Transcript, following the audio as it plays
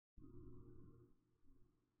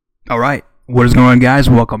All right. What is going on, guys?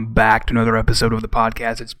 Welcome back to another episode of the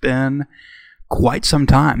podcast. It's been quite some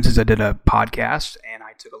time since I did a podcast, and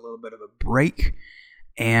I took a little bit of a break.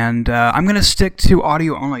 And I'm going to stick to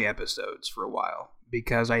audio-only episodes for a while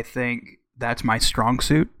because I think that's my strong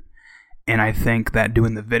suit. And I think that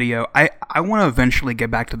doing the video, I want to eventually get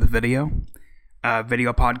back to the video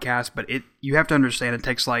podcast, but you have to understand it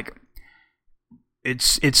takes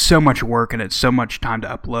it's so much work and it's so much time to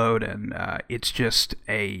upload, and it's just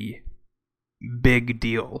a big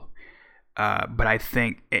deal. But I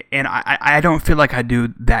think, and I don't feel like I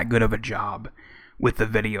do that good of a job with the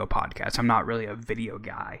video podcast. I'm not really a video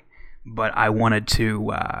guy, but I wanted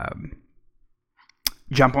to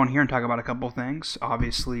jump on here and talk about a couple things.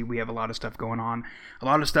 Obviously, we have a lot of stuff going on. A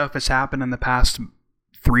lot of stuff has happened in the past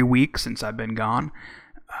 3 weeks since I've been gone.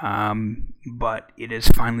 But it is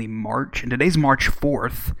finally March, and today's March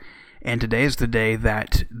 4th, and today is the day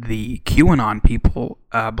that the QAnon people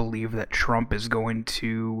believe that Trump is going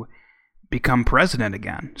to become president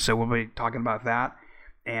again. So we'll be talking about that,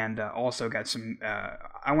 and also got some,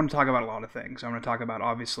 I want to talk about a lot of things. I want to talk about,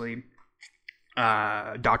 obviously,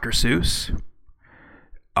 Dr. Seuss,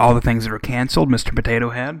 all the things that are canceled, Mr.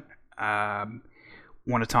 Potato Head.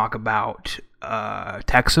 Want to talk about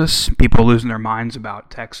Texas, people losing their minds about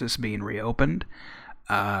Texas being reopened.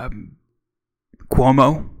 Cuomo.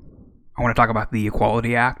 I want to talk about the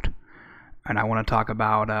Equality Act, and I want to talk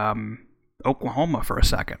about Oklahoma for a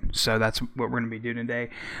second. So that's what we're going to be doing today.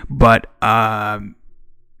 But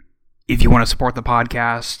if you want to support the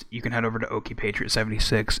podcast, you can head over to Okie Patriot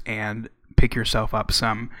 76 and pick yourself up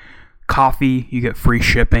some coffee. You get free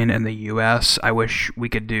shipping in the U.S. I wish we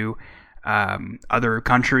could do other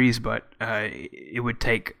countries, but it would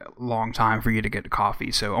take a long time for you to get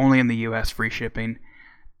coffee. So only in the U.S. free shipping,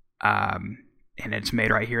 and it's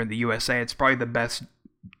made right here in the USA. It's probably the best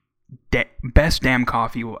damn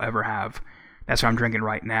coffee we'll ever have. That's what I'm drinking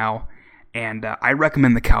right now, and I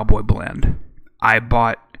recommend the Cowboy Blend. I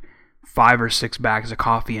bought 5 or 6 bags of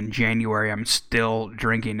coffee in January. I'm still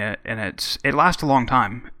drinking it, and it lasts a long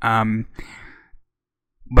time.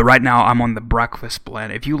 But right now, I'm on the breakfast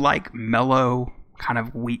blend. If you like mellow, kind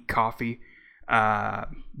of weak coffee,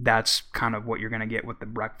 that's kind of what you're going to get with the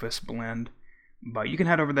breakfast blend. But you can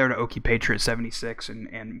head over there to Okie Patriot 76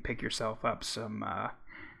 and pick yourself up some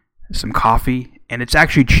coffee. And it's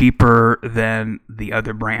actually cheaper than the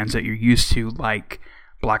other brands that you're used to, like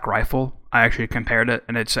Black Rifle. I actually compared it,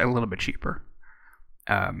 and it's a little bit cheaper.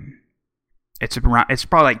 It's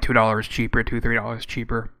probably like $2 cheaper, $2-3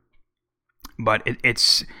 cheaper. But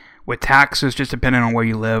it's with taxes, just depending on where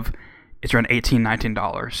you live, it's around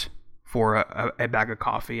 $18-19 for a bag of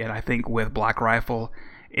coffee. And I think with Black Rifle,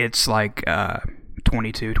 it's like $22,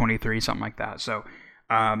 $23, something like that. So,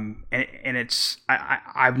 and it's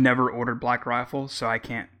I've never ordered Black Rifle, so I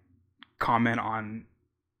can't comment on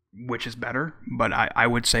which is better. But I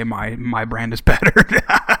would say my brand is better.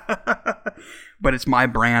 But it's my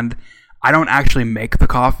brand. I don't actually make the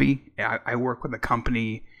coffee. I work with a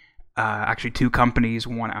company. Actually 2 companies,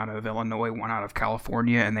 one out of Illinois, one out of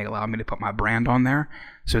California, and they allow me to put my brand on there.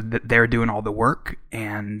 So they're doing all the work,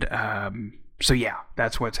 and so yeah,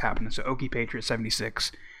 that's what's happening. So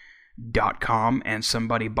OkiePatriot76.com, and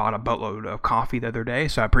somebody bought a boatload of coffee the other day,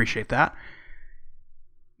 so I appreciate that.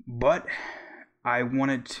 But I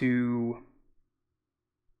wanted to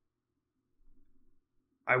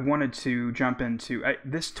jump into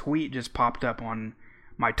this tweet just popped up on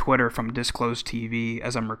my Twitter from Disclosed TV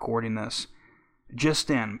as I'm recording this.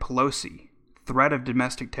 Just in, Pelosi, threat of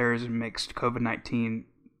domestic terrorism makes COVID-19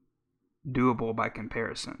 doable by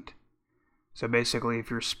comparison. So basically,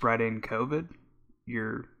 if you're spreading COVID,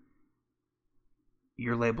 you're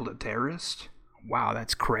labeled a terrorist. Wow,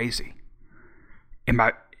 that's crazy. If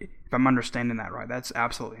I'm understanding that right, that's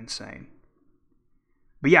absolutely insane.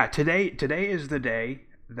 But yeah, today is the day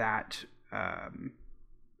that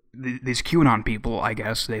these QAnon people, I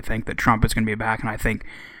guess, they think that Trump is going to be back, and I think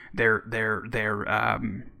they're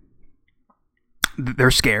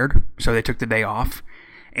scared, so they took the day off,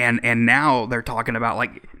 and now they're talking about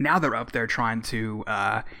now they're up there trying to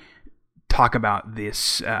talk about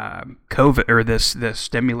this COVID or this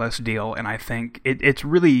stimulus deal, and I think it's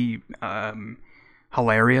really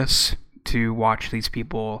hilarious to watch these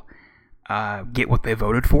people get what they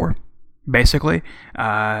voted for. Basically,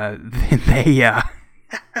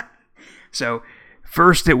 so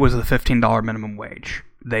first it was the $15 minimum wage.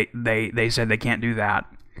 They said they can't do that,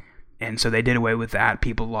 and so they did away with that.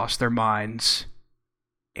 People lost their minds,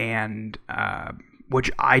 and which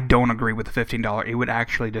I don't agree with the $15. It would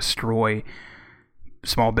actually destroy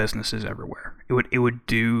small businesses everywhere. It would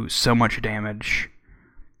do so much damage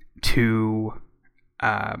to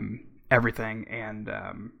everything. And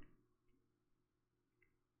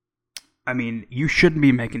I mean, you shouldn't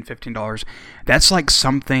be making $15. That's like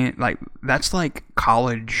something like that's like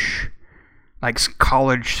college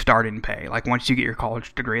starting pay. Like once you get your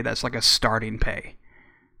college degree, that's like a starting pay.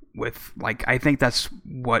 With like, I think that's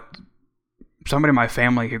what somebody in my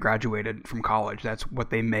family who graduated from college, that's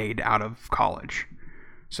what they made out of college.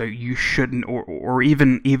 So you shouldn't, or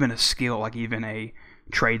even a skill, like even a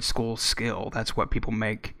trade school skill, that's what people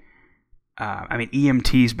make. I mean,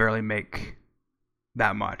 EMTs barely make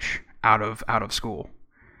that much out of school.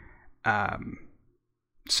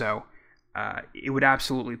 So it would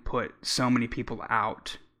absolutely put so many people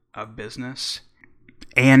out of business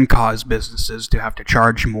and cause businesses to have to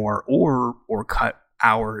charge more or cut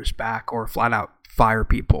hours back or flat out fire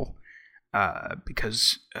people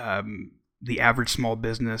because the average small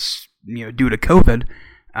business, due to COVID,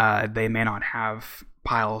 they may not have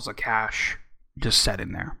piles of cash just set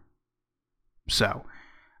in there. So,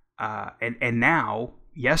 and now,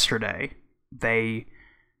 yesterday, they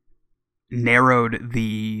narrowed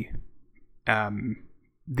the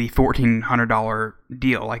 $1,400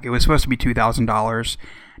 deal. Like, it was supposed to be $2,000.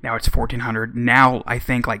 Now it's $1,400. Now I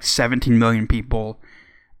think like 17 million people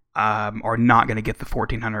are not going to get the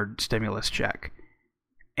 $1,400 stimulus check.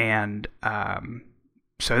 And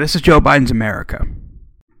so this is Joe Biden's America.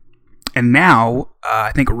 And now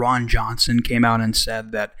I think Ron Johnson came out and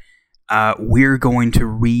said that we're going to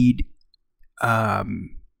read the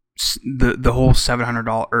whole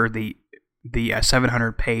 $700 or the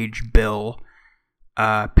 700-page bill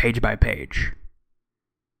page by page.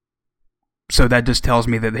 So that just tells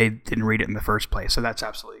me that they didn't read it in the first place. So that's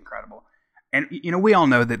absolutely incredible. And we all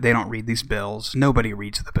know that they don't read these bills. Nobody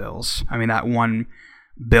reads the bills. I mean, that one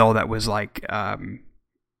bill that was like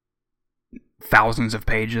thousands of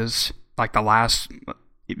pages, like the last,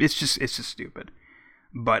 it's just stupid.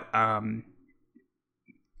 But I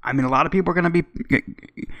mean, a lot of people are going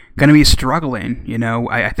to be struggling.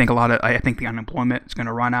 I think I think the unemployment is going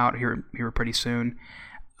to run out here pretty soon.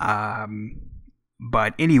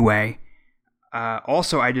 But anyway,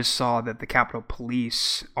 also I just saw that the Capitol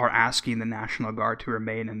Police are asking the National Guard to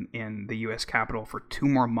remain in the U.S. Capitol for 2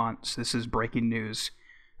 more months. This is breaking news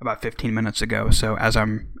about 15 minutes ago. So as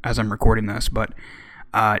I'm recording this, but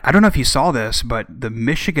I don't know if you saw this, but the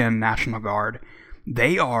Michigan National Guard,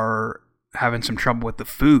 they are having some trouble with the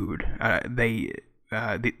food. A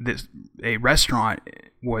restaurant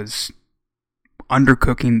was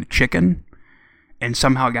undercooking the chicken and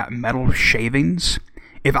somehow got metal shavings.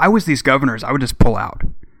 If I was these governors, I would just pull out.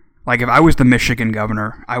 Like, if I was the Michigan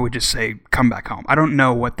governor, I would just say, come back home. I don't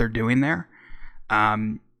know what they're doing there.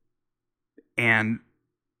 And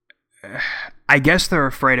I guess they're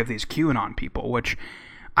afraid of these QAnon people, which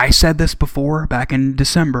I said this before back in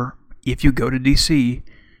December. If you go to D.C.,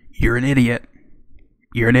 you're an idiot.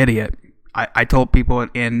 You're an idiot. I told people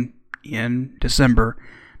in December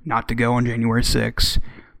not to go on January 6th,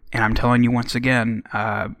 and I'm telling you once again,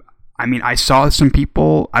 I mean, I saw some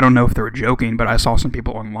people, I don't know if they were joking, but I saw some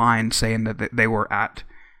people online saying that they were at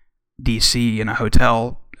D.C. in a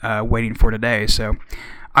hotel waiting for today. So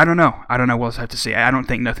I don't know. I don't know what else I have to say. I don't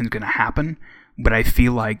think nothing's going to happen, but I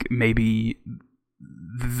feel like maybe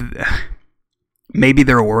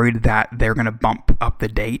they're worried that they're going to bump up the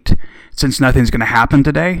date. Since nothing's going to happen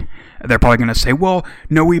today, they're probably going to say, well,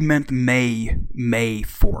 no, we meant May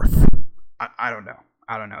 4th. I don't know.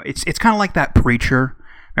 It's kind of like that preacher.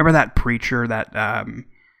 Remember that preacher, that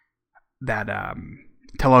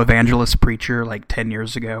televangelist preacher like 10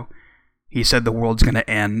 years ago? He said the world's going to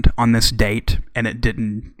end on this date, and it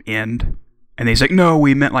didn't end. And he's like, no,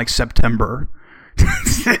 we meant like September.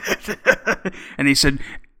 And he said,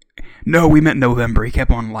 no, we meant November. He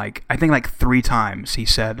kept on I think 3 times he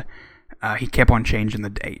said he kept on changing the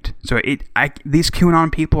date. So these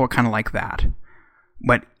QAnon people are kind of like that.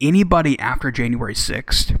 But anybody after January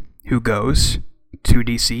 6th who goes to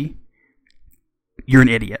DC, you're an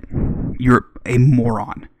idiot. You're a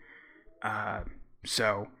moron.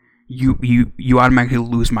 So you automatically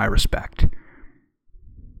lose my respect.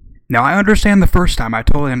 Now, I understand the first time. I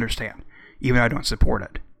totally understand, even though I don't support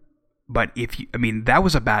it. But that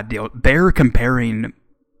was a bad deal. They're comparing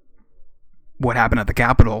what happened at the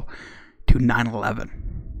Capitol to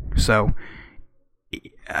 9/11. So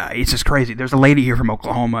it's just crazy. There's a lady here from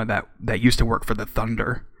Oklahoma that used to work for the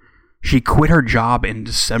Thunder. She quit her job in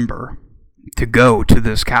December to go to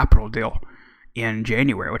this Capitol deal in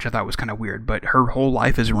January, which I thought was kind of weird. But her whole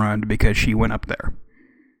life is ruined because she went up there.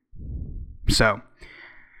 So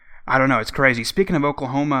I don't know. It's crazy. Speaking of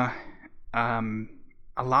Oklahoma,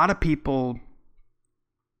 a lot of people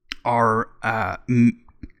are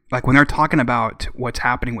like when they're talking about what's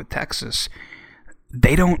happening with Texas,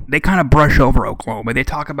 they kind of brush over Oklahoma. They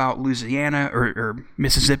talk about Louisiana or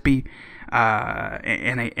Mississippi,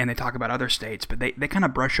 and they talk about other states, but they kind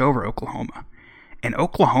of brush over Oklahoma. And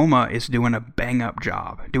Oklahoma is doing a bang-up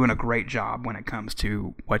job, doing a great job when it comes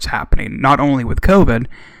to what's happening, not only with COVID,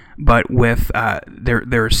 but with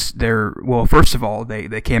well, first of all,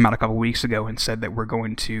 they came out a couple weeks ago and said that we're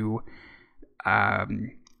going to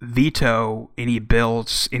veto any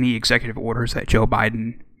bills, any executive orders that Joe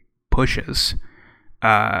Biden pushes.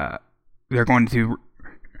 They're going to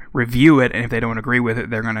review it, and if they don't agree with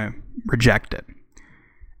it, they're going to reject it.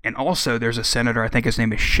 And also, there's a senator, I think his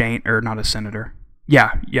name is Shane, or not a senator.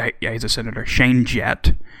 Yeah, he's a senator. Shane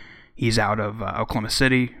Jett. He's out of Oklahoma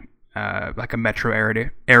City, like a metro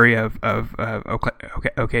area of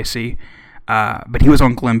OKC. But he was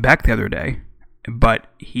on Glenn Beck the other day. But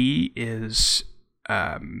he is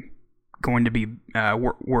going to be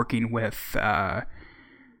working with...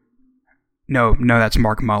 No, that's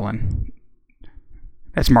Mark Mullen.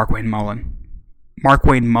 That's Markwayne Mullen.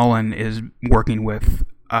 Markwayne Mullen is working with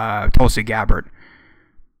Tulsi Gabbard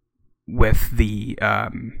with the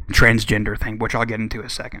transgender thing, which I'll get into in a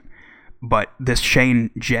second. But this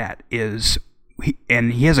Shane Jett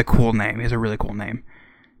and he has a cool name. He has a really cool name.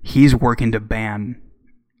 He's working to ban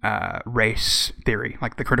race theory,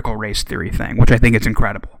 like the critical race theory thing, which I think is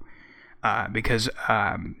incredible because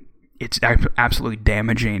it's absolutely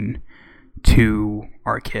damaging to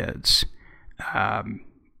our kids.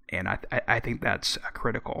 And I think that's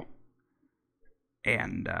critical.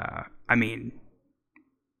 And I mean,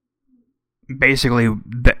 basically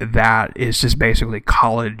that is just basically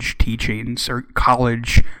college teachings or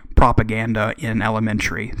college propaganda in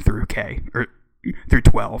elementary through K or through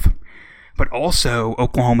 12. But also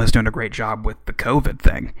Oklahoma's doing a great job with the COVID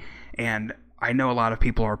thing. And I know a lot of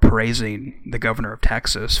people are praising the governor of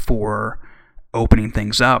Texas for opening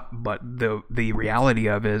things up, but the reality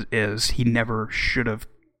of it is he never should have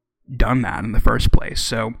done that in the first place.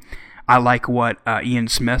 So I like what Ian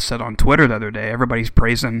Smith said on Twitter the other day. Everybody's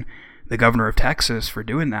praising the governor of Texas for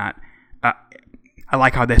doing that. I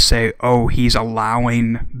like how they say, oh, he's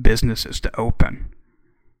allowing businesses to open.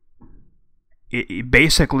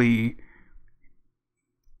 Basically,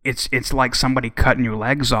 it's like somebody cutting your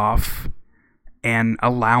legs off and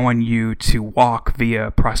allowing you to walk via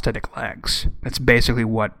prosthetic legs. That's basically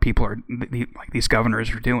what people are, like these governors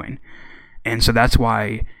are doing. And so that's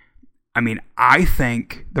why, I mean, I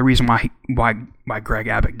think the reason why Greg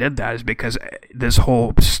Abbott did that is because this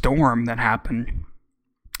whole storm that happened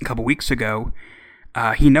a couple weeks ago,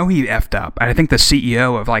 he effed up. And I think the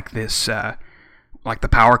CEO of like this, like the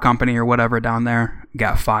power company or whatever down there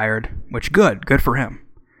got fired, which good for him.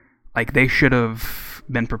 Like they should have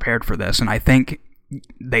been prepared for this, and I think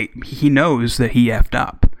he knows that he effed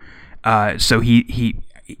up. So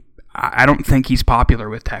I don't think he's popular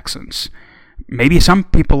with Texans. Maybe some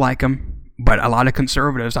people like him, but a lot of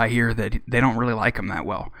conservatives I hear that they don't really like him that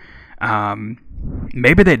well.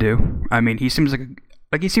 Maybe they do. I mean, he seems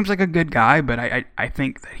like a good guy, but I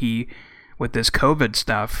think that with this COVID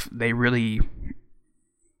stuff, they really.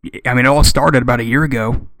 I mean, it all started about a year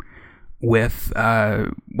ago with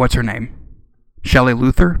what's her name? Shelley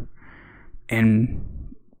Luther,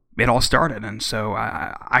 and it all started, and so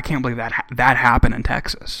I can't believe that happened in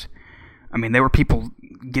Texas. I mean, there were people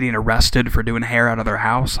getting arrested for doing hair out of their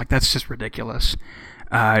house. Like, that's just ridiculous.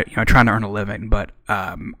 Trying to earn a living, but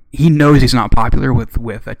he knows he's not popular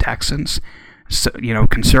with Texans. So,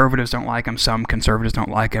 conservatives don't like him. Some conservatives don't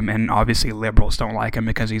like him, and obviously liberals don't like him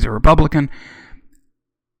because he's a Republican.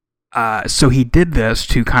 So he did this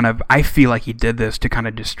to I feel like he did this to kind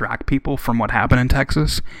of distract people from what happened in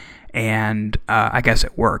Texas, and I guess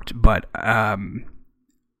it worked. But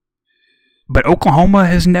Oklahoma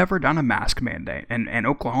has never done a mask mandate, and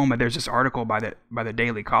Oklahoma, there's this article by the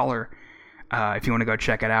Daily Caller, if you want to go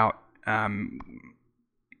check it out.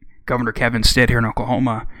 Governor Kevin Stitt here in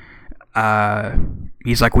Oklahoma,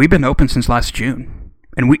 he's like, we've been open since last June,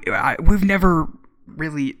 and we've never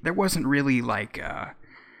really, there wasn't really like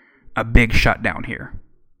a big shutdown here.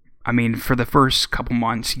 I mean, for the first couple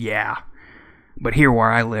months, yeah. But here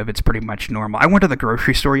where I live, it's pretty much normal. I went to the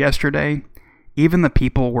grocery store yesterday. Even the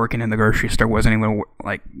people working in the grocery store wasn't even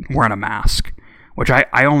like wearing a mask, which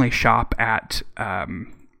I only shop at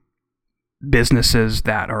businesses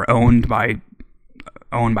that are owned by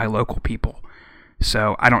local people.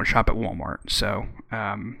 So I don't shop at Walmart. So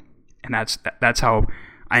and that's how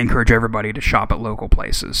I encourage everybody to shop at local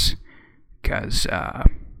places, because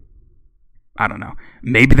I don't know.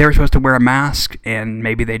 Maybe they were supposed to wear a mask, and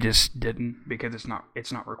maybe they just didn't because it's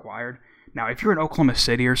not required. Now, if you're in Oklahoma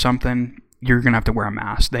City or something, you're going to have to wear a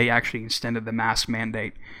mask. They actually extended the mask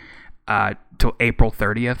mandate till April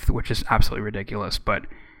 30th, which is absolutely ridiculous. But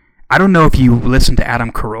I don't know if you listened to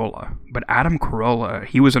Adam Carolla, but Adam Carolla,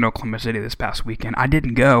 he was in Oklahoma City this past weekend. I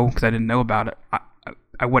didn't go because I didn't know about it.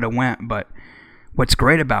 I would have went, but what's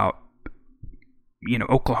great about,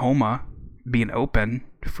 Oklahoma being open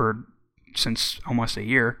since almost a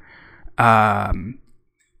year,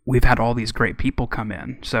 we've had all these great people come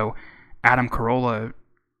in. So Adam Carolla,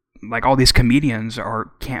 like all these comedians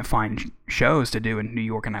can't find shows to do in New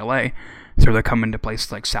York and LA, so they're coming to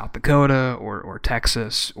places like South Dakota or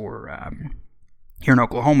Texas or here in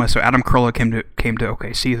Oklahoma. So Adam Carolla came to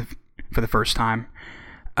OKC for the first time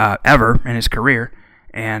ever in his career,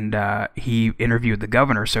 and he interviewed the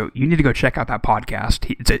governor. So you need to go check out that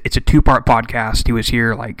podcast. It's a 2-part podcast. He was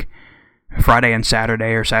here like Friday and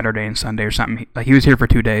Saturday, or Saturday and Sunday, or something. Like, he was here for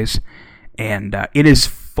 2 days, and it is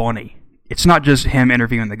funny. It's not just him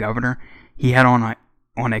interviewing the governor. He had on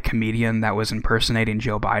a comedian that was impersonating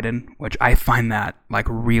Joe Biden, which I find that like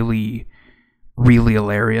really, really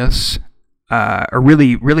hilarious, or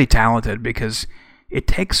really, really talented, because it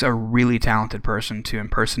takes a really talented person to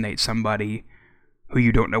impersonate somebody who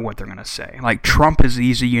you don't know what they're going to say. Like, Trump is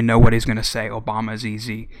easy, you know what he's going to say. Obama is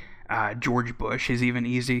easy. George Bush is even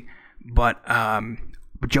easy. But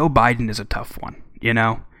Joe Biden is a tough one,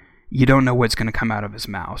 You don't know what's going to come out of his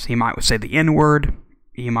mouth. He might say the N-word.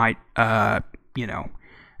 He might,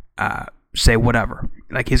 say whatever.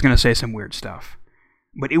 Like, he's going to say some weird stuff.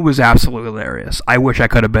 But it was absolutely hilarious. I wish I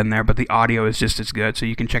could have been there, but the audio is just as good. So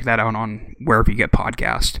you can check that out on wherever you get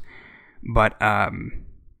podcasts. But,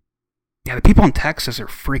 yeah, the people in Texas are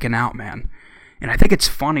freaking out, man. And I think it's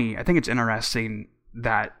funny. I think it's interesting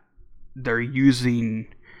that they're using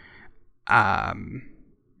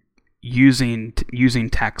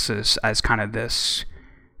Texas as kind of this,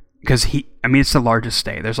 because it's the largest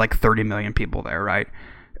state. There's like 30 million people there, right?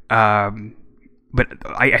 But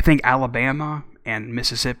I think Alabama and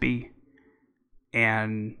Mississippi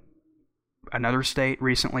and another state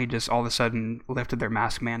recently just all of a sudden lifted their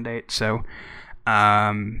mask mandate. So,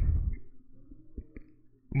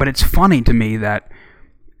 but it's funny to me that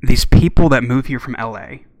these people that move here from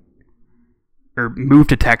LA, or moved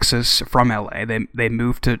to Texas from LA, they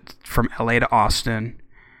moved from LA to Austin,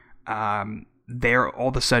 they're all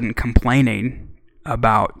of a sudden complaining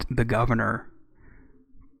about the governor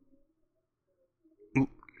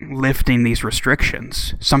lifting these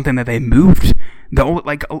restrictions, something that they moved.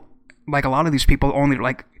 Like a lot of these people the only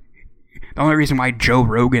reason why Joe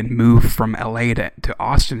Rogan moved from LA to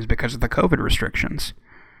Austin is because of the COVID restrictions.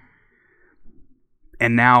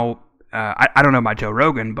 And now, I don't know about Joe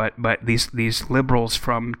Rogan, but these liberals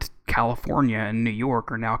from California and New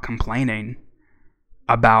York are now complaining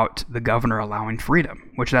about the governor allowing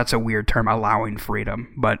freedom, which that's a weird term, allowing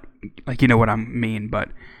freedom, but like, you know what I mean. But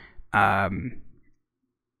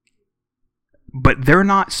they're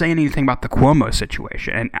not saying anything about the Cuomo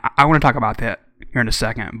situation, and I want to talk about that here in a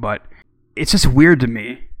second. But it's just weird to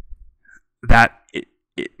me that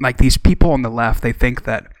like these people on the left, they think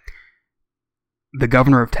that the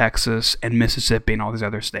governor of Texas and Mississippi and all these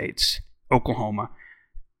other states, Oklahoma,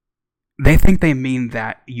 they think they mean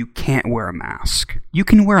that you can't wear a mask. You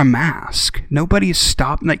can wear a mask. Nobody's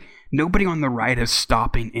stopping. Like, nobody on the right is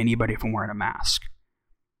stopping anybody from wearing a mask.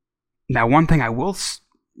 Now, one thing I will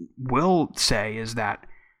say is that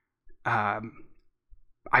I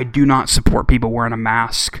do not support people wearing a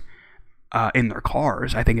mask in their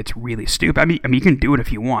cars. I think it's really stupid. I mean, you can do it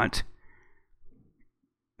if you want.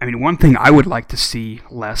 One thing I would like to see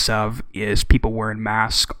less of is people wearing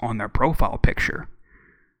masks on their profile picture.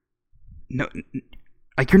 No,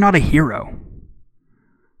 like, you're not a hero.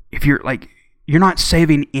 If you're not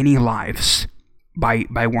saving any lives by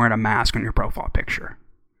wearing a mask on your profile picture.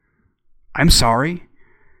 I'm sorry,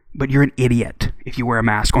 but you're an idiot if you wear a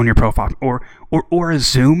mask on your profile or a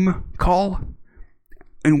Zoom call.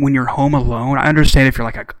 And when you're home alone, I understand if you're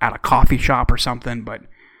like at a coffee shop or something, but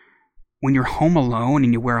when you're home alone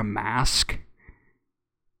and you wear a mask,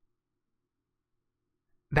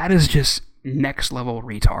 that is just next level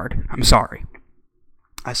retard. I'm sorry.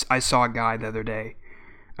 I saw a guy the other day.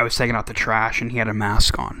 I was taking out the trash and he had a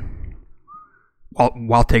mask on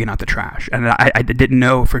while taking out the trash. And I didn't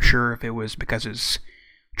know for sure if it was because his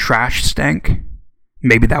trash stank.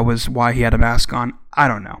 Maybe that was why he had a mask on. I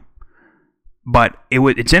don't know. But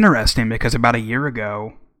it's interesting because about a year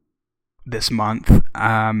ago this month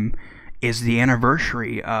is the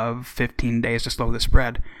anniversary of 15 days to slow the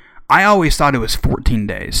spread. I always thought it was 14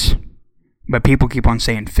 days. But people keep on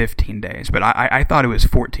saying 15 days. But I thought it was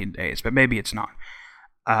 14 days. But maybe it's not.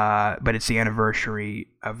 But it's the anniversary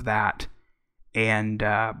of that. And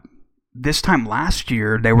this time last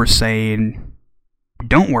year, they were saying,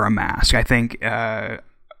 don't wear a mask. I think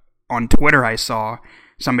on Twitter I saw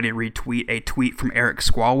somebody retweet a tweet from Eric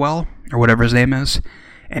Swalwell, or whatever his name is,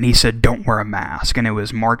 and he said, don't wear a mask, and it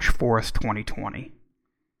was March 4th, 2020.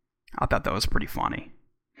 I thought that was pretty funny.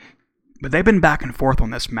 But they've been back and forth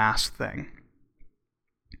on this mask thing.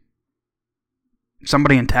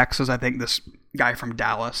 Somebody in Texas, I think this guy from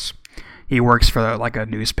Dallas, he works for like a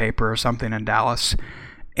newspaper or something in Dallas,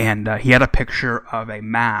 and he had a picture of a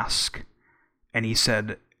mask, and he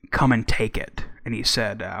said, come and take it. And he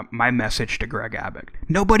said, my message to Greg Abbott,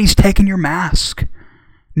 nobody's taking your mask.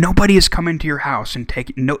 Nobody is coming to your house and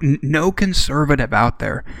taking, no conservative out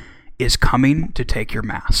there is coming to take your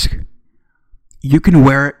mask. You can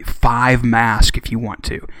wear 5 masks if you want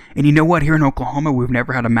to. And you know what? Here in Oklahoma, we've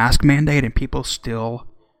never had a mask mandate, and people still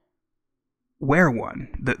wear one.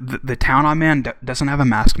 The town I'm in doesn't have a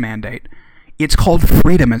mask mandate. It's called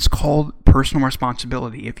freedom. It's called personal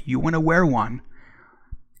responsibility. If you want to wear one,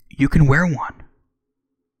 you can wear one.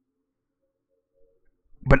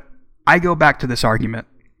 But I go back to this argument.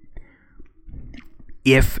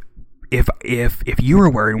 If you were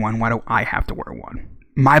wearing one, why do I have to wear one?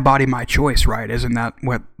 My body, my choice, right? Isn't that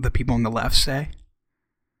what the people on the left say?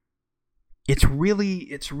 It's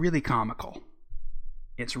really comical.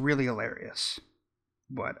 It's really hilarious.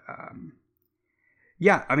 But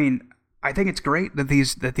yeah, I mean, I think it's great that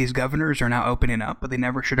these governors are now opening up, but they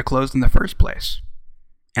never should have closed in the first place.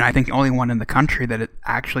 And I think the only one in the country that it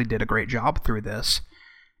actually did a great job through this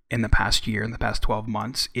in the past year, in the past 12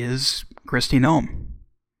 months, is Kristi Noem.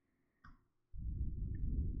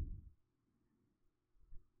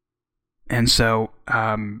 And so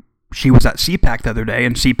she was at CPAC the other day,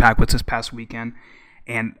 and CPAC was this past weekend.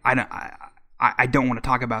 And I don't want to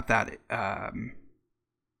talk about that.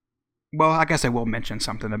 Well, I guess I will mention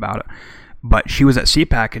something about it. But she was at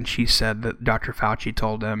CPAC, and she said that Dr. Fauci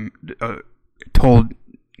told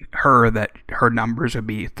her that her numbers would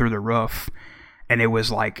be through the roof, and it was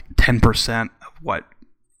like 10% of what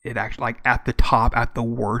it actually, like at the top, at the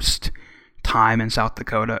worst time in South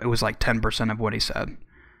Dakota, it was like 10% of what he said.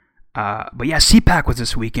 But yeah, CPAC was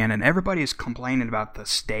this weekend, and everybody is complaining about the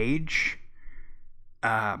stage.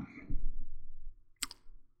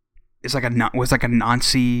 It's like was like a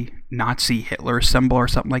Nazi Hitler symbol or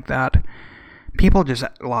something like that. People just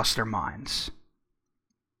lost their minds.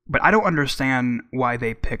 But I don't understand why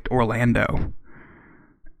they picked Orlando,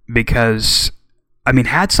 because I mean,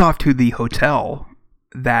 hats off to the hotel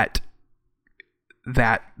that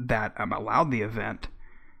allowed the event,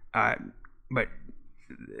 but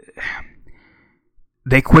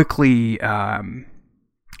they quickly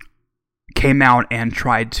came out and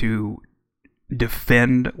tried to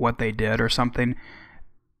defend what they did or something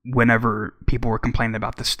whenever people were complaining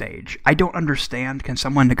about the stage. I don't understand. Can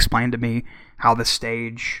someone explain to me how the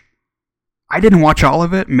stage... I didn't watch all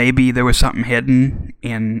of it. Maybe there was something hidden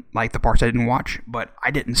in like the parts I didn't watch, but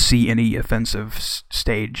I didn't see any offensive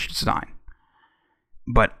stage design.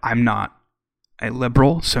 But I'm not a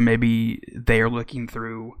liberal, so maybe they are looking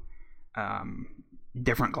through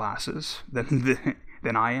different glasses than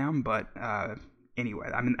I am. But anyway,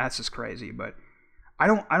 I mean, that's just crazy. But I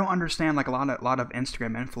don't understand. Like a lot of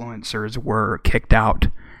Instagram influencers were kicked out,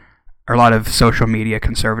 or a lot of social media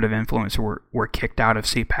conservative influencers were kicked out of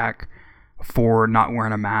CPAC for not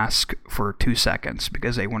wearing a mask for 2 seconds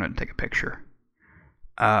because they wanted to take a picture.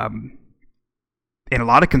 And a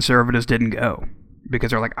lot of conservatives didn't go because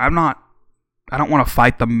they're like, I don't want to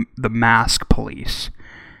fight the mask police.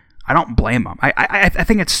 I don't blame them. I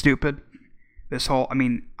think it's stupid. This whole, I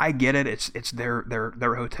mean, I get it. It's their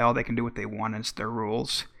hotel. They can do what they want. It's their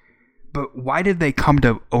rules. But why did they come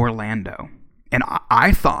to Orlando? And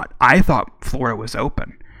I thought Florida was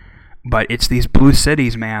open. But it's these blue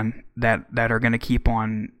cities, man, that are going to keep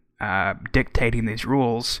on dictating these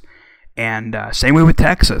rules. And same way with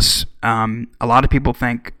Texas. A lot of people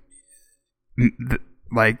think,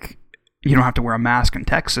 like, you don't have to wear a mask in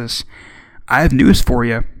Texas. I have news for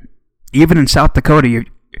you. Even in South Dakota, you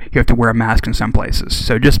have to wear a mask in some places.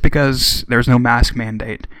 So just because there's no mask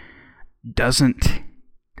mandate doesn't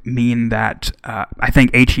mean that... I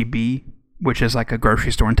think HEB, which is like a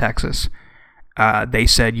grocery store in Texas... they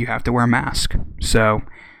said you have to wear a mask. So,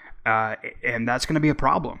 and that's going to be a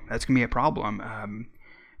problem. That's going to be a problem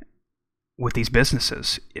with these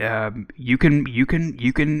businesses. You can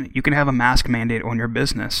have a mask mandate on your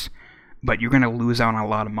business, but you're going to lose out on a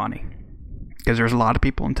lot of money because there's a lot of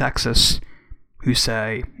people in Texas who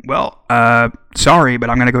say, "Well, sorry, but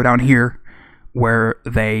I'm going to go down here where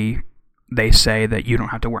they say that you don't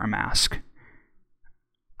have to wear a mask."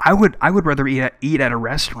 I would rather eat at a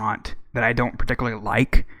restaurant that I don't particularly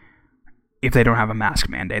like if they don't have a mask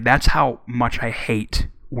mandate. That's how much I hate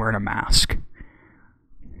wearing a mask.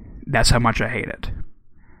 That's how much I hate it.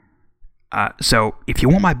 So if you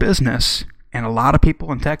want my business, and a lot of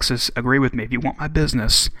people in Texas agree with me, if you want my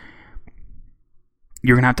business,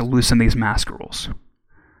 you're going to have to loosen these mask rules.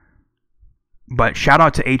 But shout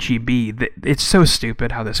out to HEB. It's so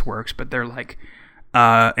stupid how this works, but they're like,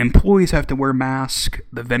 employees have to wear masks,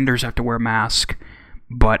 the vendors have to wear masks,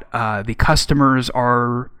 but the customers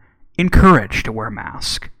are encouraged to wear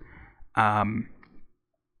masks. I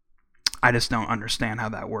just don't understand how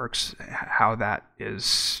that works, how that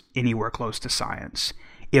is anywhere close to science.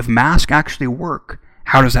 If masks actually work,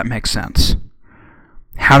 how does that make sense?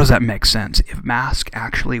 How does that make sense? If masks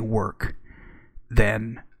actually work,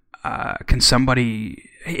 then can somebody...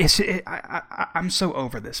 I'm so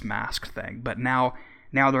over this mask thing, but now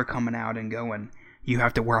they're coming out and going, you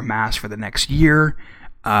have to wear a mask for the next year.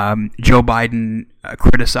 Joe Biden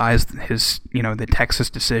criticized the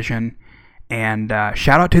Texas decision. And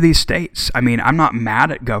shout out to these states. I mean, I'm not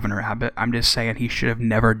mad at Governor Abbott. I'm just saying he should have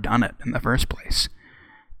never done it in the first place.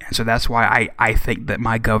 And so that's why I think that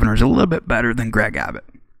my governor is a little bit better than Greg Abbott.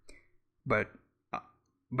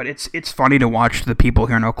 But it's funny to watch the people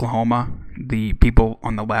here in Oklahoma, the people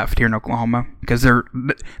on the left here in Oklahoma, because there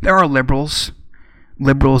are liberals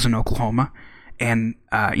in Oklahoma, and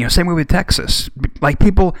same way with Texas. Like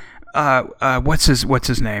people, what's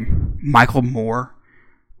his name? Michael Moore,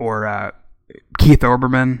 or Keith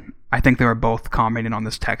Olbermann. I think they were both commenting on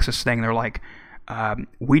this Texas thing. They're like,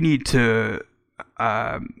 we need to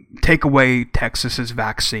take away Texas's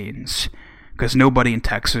vaccines because nobody in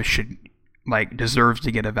Texas deserves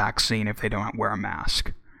to get a vaccine if they don't wear a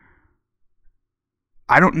mask.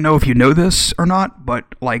 I don't know if you know this or not, but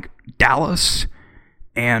like Dallas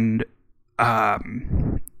and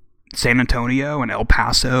San Antonio and El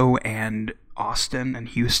Paso and Austin and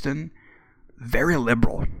Houston, very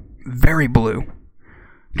liberal, very blue.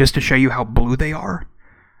 Just to show you how blue they are,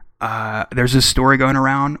 there's this story going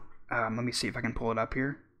around, let me see if I can pull it up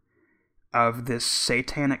here, of this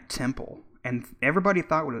satanic temple. And everybody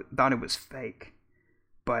thought it was fake.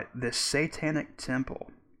 But this satanic temple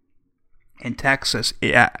in Texas,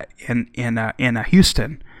 in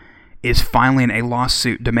Houston, is filing a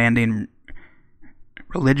lawsuit demanding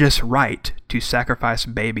religious right to sacrifice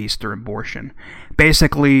babies through abortion.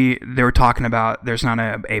 Basically, they were talking about there's not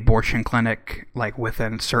an abortion clinic like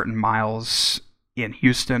within certain miles in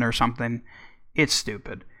Houston or something. It's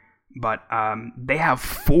stupid. But they have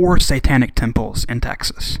 4 satanic temples in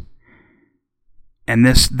Texas. And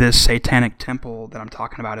this satanic temple that I'm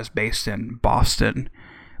talking about is based in Boston.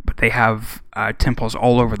 But they have temples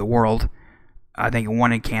all over the world. I think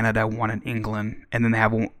one in Canada, one in England, and then they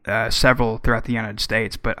have several throughout the United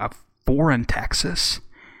States, but 4 in Texas.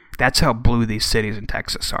 That's how blue these cities in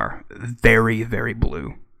Texas are. Very, very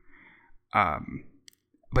blue.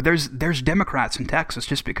 But there's Democrats in Texas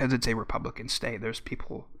just because it's a Republican state. There's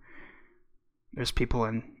people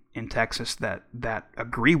in Texas that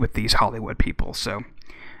agree with these Hollywood people. So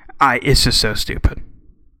it's just so stupid.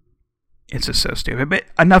 It's just so stupid. But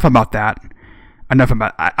enough about that.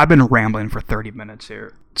 I've been rambling for 30 minutes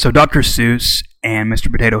here. So Dr. Seuss and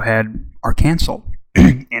Mr. Potato Head are canceled.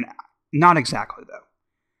 And not exactly,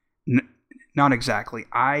 though. Not exactly.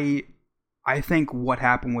 I think what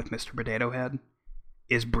happened with Mr. Potato Head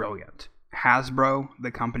is brilliant. Hasbro,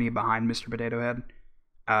 the company behind Mr. Potato Head,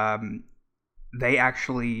 they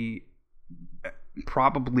actually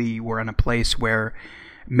probably were in a place where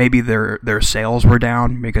maybe their sales were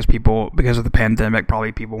down because of the pandemic.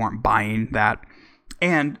 Probably people weren't buying that.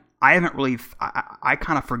 And I haven't really... I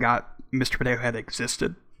kind of forgot Mr. Potato Head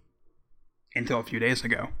existed until a few days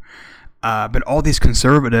ago. But all these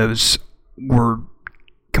conservatives were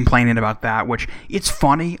complaining about that, which it's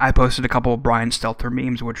funny. I posted a couple of Brian Stelter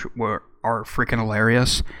memes, which are freaking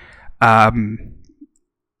hilarious. But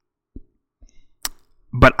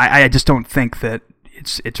I just don't think that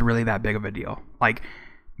it's really that big of a deal. Like,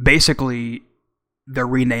 basically, they're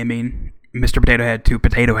renaming Mr. Potato Head to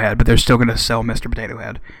Potato Head, but they're still going to sell Mr. Potato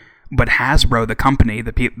Head. But Hasbro, the company,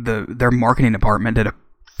 their marketing department did a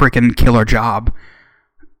freaking killer job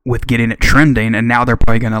with getting it trending, and now they're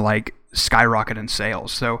probably going to skyrocket in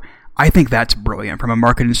sales. So I think that's brilliant. From a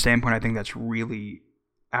marketing standpoint, I think that's really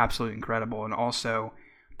absolutely incredible. And also,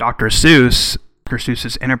 Dr. Seuss's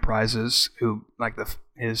Enterprises, who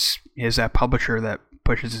his publisher that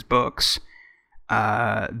pushes his books,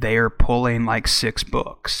 they are pulling 6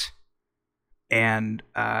 books. And,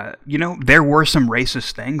 there were some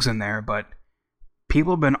racist things in there, but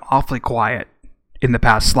people have been awfully quiet in the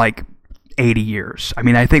past, 80 years. I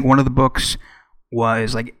mean, I think one of the books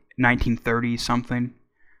was, 1930 something.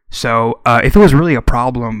 So if it was really a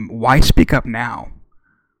problem, why speak up now?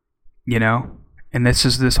 You know? And this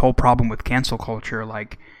is this whole problem with cancel culture.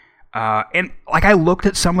 Like, and like I looked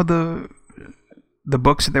at some of the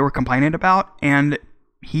books that they were complaining about, and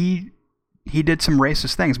he did some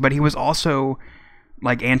racist things, but he was also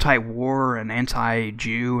like anti-war and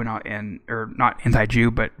anti-Jew and or not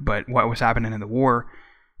anti-Jew, but what was happening in the war.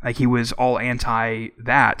 Like he was all anti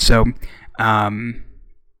that. So I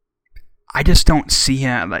just don't see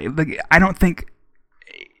him. Like I don't think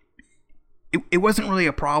it wasn't really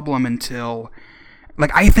a problem until,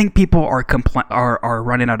 like, I think people are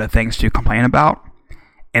running out of things to complain about,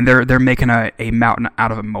 and they're making a mountain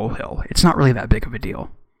out of a molehill. It's not really that big of a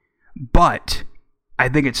deal. But I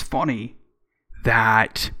think it's funny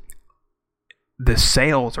that the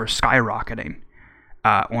sales are skyrocketing.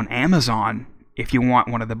 On Amazon, if you want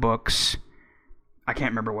one of the books, I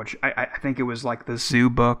can't remember which, I think it was like the Zoo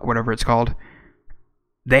book, whatever it's called.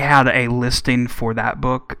 They had a listing for that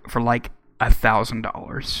book for like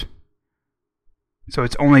 $1,000. So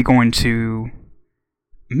it's only going to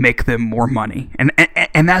make them more money.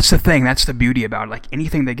 And that's the thing. That's the beauty about it. Like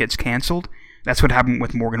anything that gets canceled, that's what happened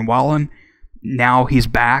with Morgan Wallen. Now he's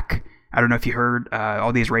back. I don't know if you heard,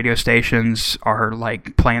 all these radio stations are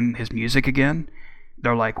like playing his music again.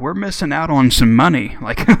 They're like, we're missing out on some money.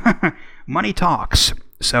 Like, money talks.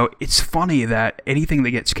 So it's funny that anything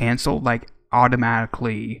that gets canceled, like,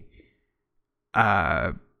 automatically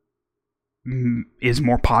is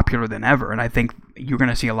more popular than ever. And I think you're going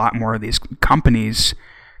to see a lot more of these companies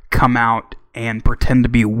come out and pretend to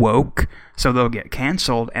be woke, so they'll get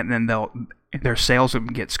canceled, and then their sales will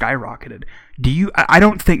get skyrocketed. I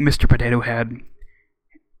don't think Mr. Potato Head,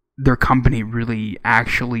 their company, really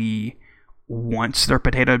actually wants their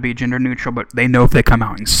potato to be gender neutral, but they know if they come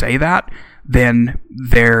out and say that, then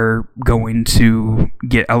they're going to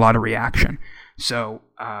get a lot of reaction. So,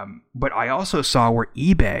 but I also saw where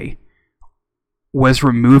eBay was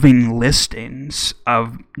removing listings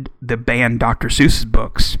of the banned Dr. Seuss's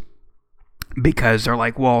books because they're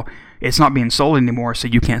like, well, it's not being sold anymore, so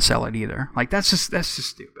you can't sell it either. Like, that's just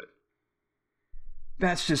stupid.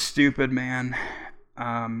 That's just stupid, man.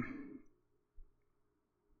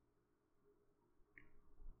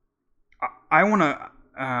 I want to,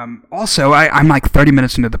 also, I'm like 30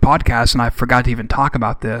 minutes into the podcast, and I forgot to even talk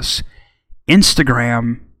about this.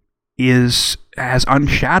 Instagram has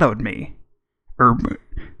unshadowed me, or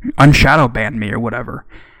unshadow banned me, or whatever.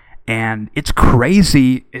 And it's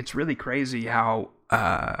crazy. It's really crazy how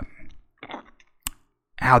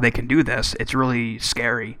they can do this. It's really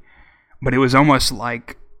scary. But it was almost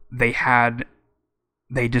like they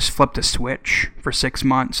just flipped a switch for 6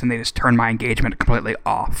 months, and they just turned my engagement completely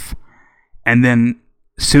off. And then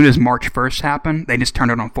as soon as March 1st happened, they just turned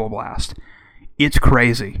it on full blast. It's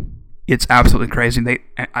crazy. It's absolutely crazy.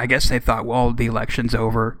 I guess they thought, well, the election's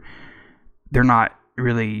over. They're not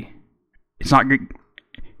really, it's not going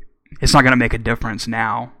to make a difference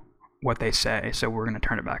now, what they say, so we're going to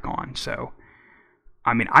turn it back on. So,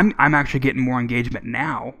 I mean, I'm actually getting more engagement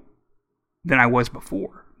now than I was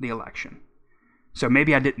before the election. So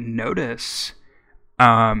maybe I didn't notice,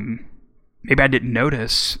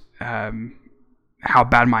 how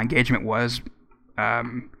bad my engagement was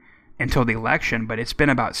until the election, but it's been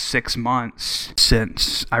about 6 months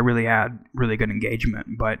since I really had really good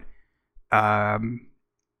engagement. But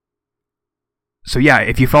so yeah,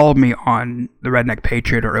 if you followed me on the Redneck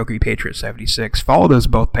Patriot or Okie Patriot 76, follow those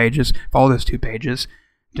two pages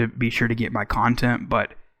to be sure to get my content.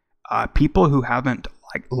 But people who haven't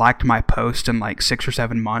liked my post in like 6 or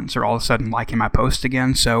 7 months are all of a sudden liking my post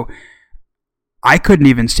again. So I couldn't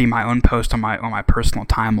even see my own post on my personal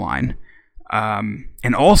timeline.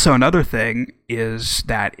 And also another thing is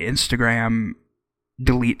that Instagram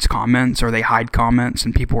deletes comments, or they hide comments,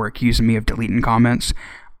 and people were accusing me of deleting comments.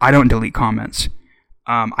 I don't delete comments.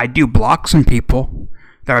 I do block some people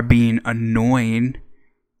that are being annoying,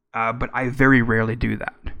 but I very rarely do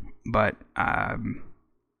that. But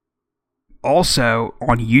also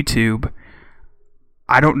on YouTube,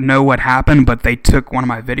 I don't know what happened, but they took one of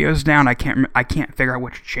my videos down. I can't figure out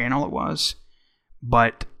which channel it was,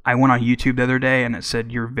 but I went on YouTube the other day and it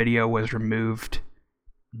said your video was removed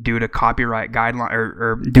due to copyright guideline,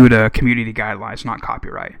 or due to community guidelines, not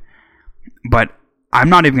copyright. But I'm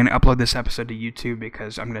not even going to upload this episode to YouTube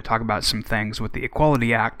because I'm going to talk about some things with the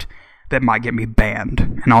Equality Act that might get me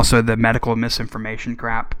banned, and also the medical misinformation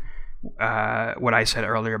crap. What I said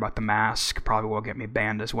earlier about the mask probably will get me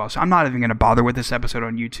banned as well. So I'm not even going to bother with this episode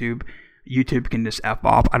on YouTube. YouTube can just F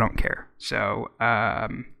off. I don't care. So,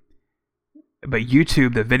 but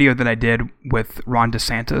YouTube, the video that I did with Ron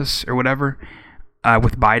DeSantis or whatever,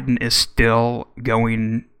 with Biden, is still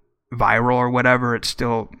going viral or whatever, it's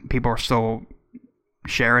still, people are still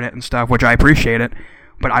sharing it and stuff, which I appreciate it.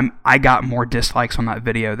 But I got more dislikes on that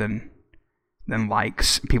video than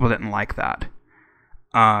likes. People didn't like that.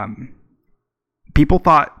 People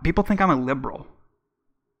think I'm a liberal.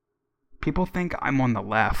 People think I'm on the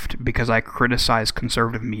left because I criticize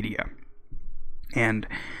conservative media. And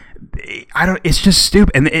it's just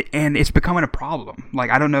stupid, and it's becoming a problem.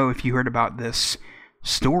 Like, I don't know if you heard about this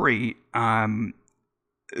story.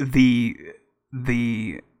 The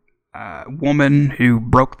woman who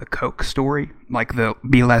broke the Coke story, like the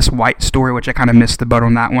Be Less White story, which I kind of missed the boat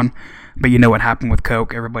on that one. But you know what happened with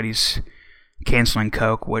Coke. Everybody's canceling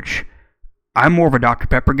Coke, which I'm more of a Dr.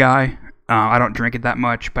 Pepper guy. I don't drink it that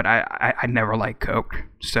much, but I never liked Coke.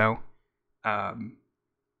 So,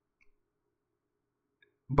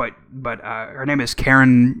 but her name is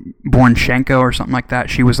Karen Bornchenko or something like that.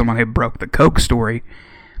 She was the one who broke the Coke story,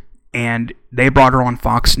 and they brought her on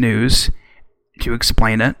Fox News to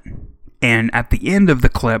explain it. And at the end of the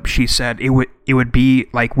clip, she said it would be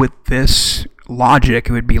like, with this logic,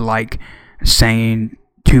 it would be like saying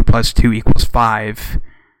 2 + 2 = 5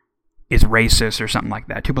 is racist or something like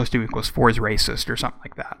that. 2 + 2 = 4 is racist or something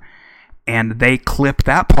like that. And they clipped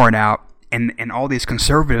that part out, and all these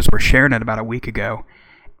conservatives were sharing it about a week ago.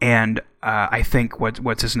 And I think,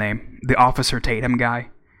 what's his name? The Officer Tatum guy,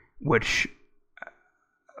 which,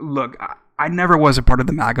 look, I never was a part of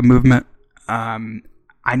the MAGA movement.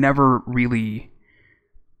 I never really,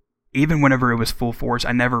 even whenever it was full force,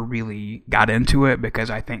 I never really got into it because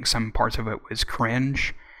I think some parts of it was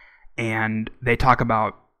cringe. And they talk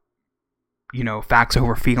about, facts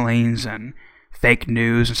over feelings and fake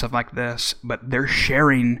news and stuff like this, but they're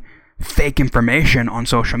sharing fake information on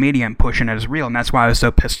social media and pushing it as real. And that's why I was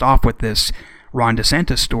so pissed off with this Ron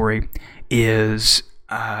DeSantis story, is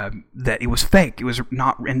that it was fake. It was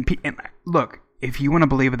not. And look, if you want to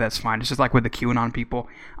believe it, that's fine. It's just like with the QAnon people.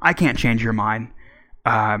 I can't change your mind,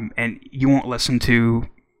 and you won't listen to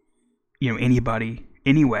anybody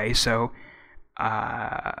anyway. So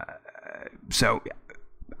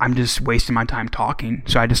I'm just wasting my time talking.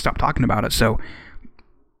 So I just stopped talking about it. So,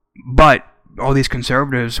 but all these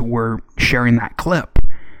conservatives were sharing that clip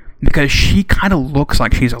because she kind of looks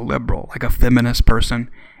like she's a liberal, like a feminist person,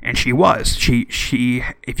 and she was. She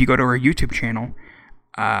if you go to her YouTube channel,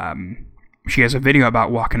 she has a video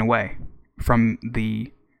about walking away from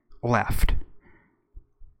the left.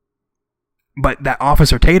 But that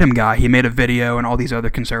Officer Tatum guy, he made a video, and all these other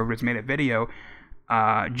conservatives made a video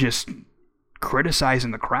just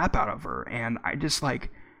criticizing the crap out of her. And I just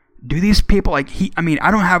do these people, I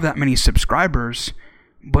don't have that many subscribers,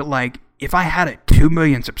 but if I had 2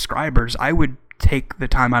 million subscribers, I would take the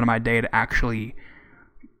time out of my day to actually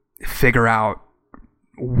figure out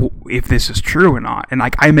if this is true or not. And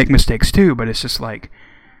I make mistakes too, but it's just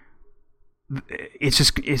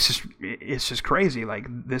it's just crazy.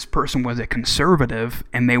 This person was a conservative,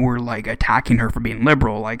 and they were attacking her for being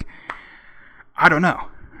liberal. I don't know,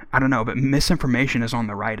 but misinformation is on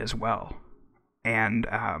the right as well. And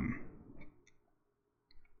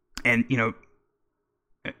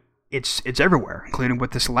it's everywhere, including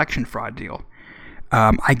with this election fraud deal.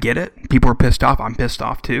 I get it. People are pissed off. I'm pissed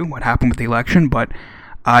off too. What happened with the election? But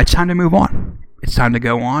it's time to move on. It's time to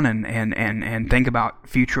go on and think about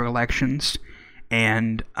future elections.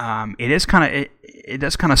 And it does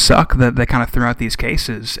kind of suck that they kind of threw out these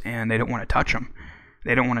cases and they don't want to touch them.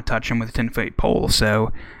 They don't want to touch them with a 10-foot pole.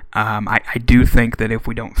 So I do think that if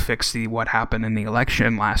we don't fix what happened in the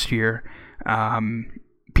election last year,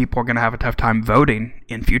 people are going to have a tough time voting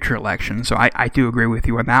in future elections. So I do agree with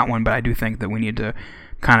you on that one, but I do think that we need to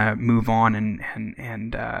kind of move on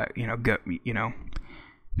and go,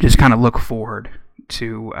 just kind of look forward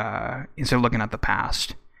to instead of looking at the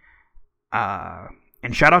past.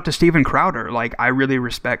 And shout out to Steven Crowder. I really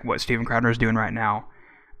respect what Steven Crowder is doing right now.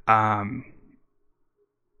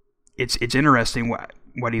 It's interesting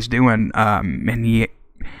what he's doing, and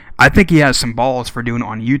I think he has some balls for doing it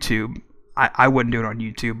on YouTube. I wouldn't do it on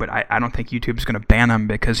YouTube, but I don't think YouTube's going to ban him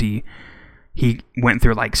because he went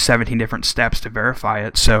through 17 different steps to verify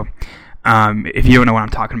it. So if you don't know what I'm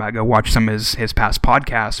talking about, go watch some of his past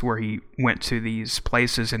podcasts where he went to these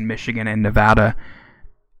places in Michigan and Nevada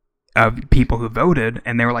of people who voted,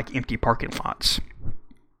 and they were empty parking lots.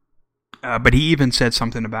 But he even said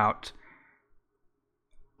something about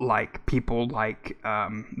people the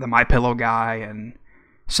MyPillow guy and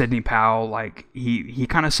Sidney Powell. He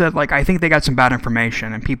kind of said I think they got some bad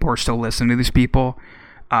information and people are still listening to these people.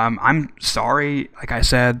 I'm sorry, like I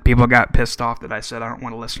said, people got pissed off that I said I don't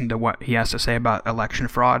want to listen to what he has to say about election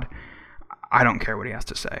fraud. I don't care what he has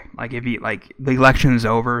to say. If the election is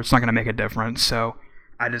over, it's not going to make a difference. So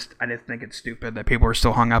I just think it's stupid that people are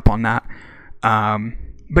still hung up on that.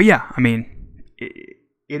 But yeah, I mean,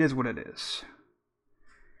 it is what it is.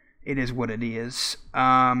 It is what it is.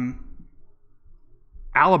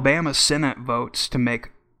 Alabama Senate votes to make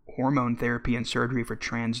hormone therapy and surgery for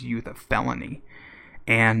trans youth a felony.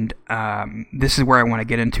 And this is where I want to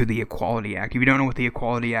get into the Equality Act. If you don't know what the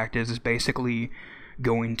Equality Act is, it's basically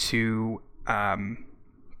going to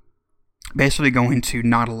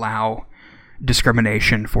not allow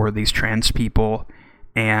discrimination for these trans people.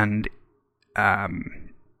 And I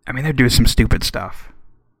mean, they're doing some stupid stuff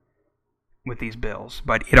with these bills,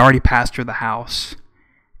 but it already passed through the House,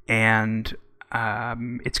 and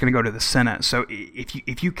it's going to go to the Senate. So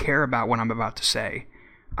if you care about what I'm about to say,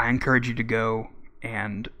 I encourage you to go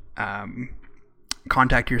and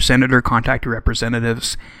contact your senator, contact your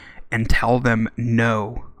representatives, and tell them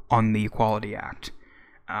no on the Equality Act.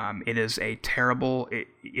 It is a terrible.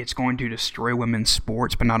 It's going to destroy women's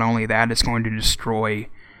sports, but not only that, it's going to destroy.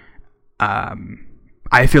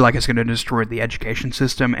 I feel like it's going to destroy the education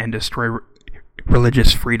system and destroy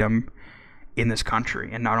religious freedom in this country,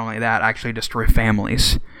 and not only that, actually destroy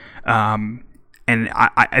families. And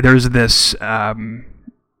there's this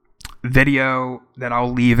video that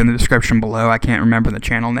I'll leave in the description below. I can't remember the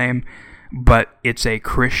channel name, but it's a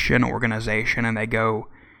Christian organization, and they go,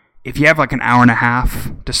 if you have like an hour and a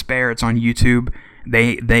half to spare, it's on YouTube.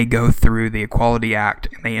 They go through the Equality Act,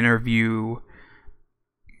 and they interview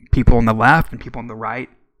people on the left and people on the right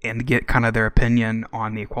and get kind of their opinion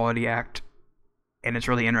on the Equality Act. And it's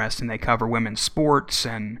really interesting. They cover women's sports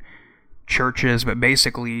and churches, but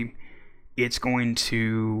basically it's going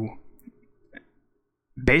to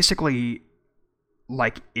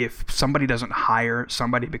like if somebody doesn't hire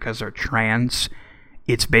somebody because they're trans,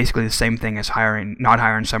 it's basically the same thing as not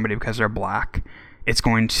hiring somebody because they're black. It's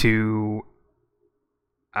going to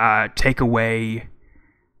take away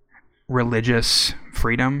religious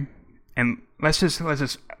freedom. And let's just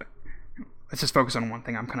focus on one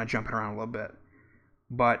thing. I'm kind of jumping around a little bit,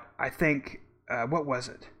 but I think what was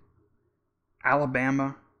it?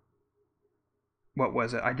 Alabama. What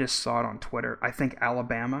was it? I just saw it on Twitter. I think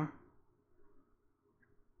Alabama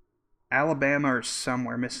or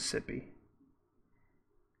somewhere, Mississippi.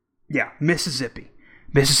 Yeah, Mississippi.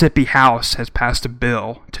 Mississippi House has passed a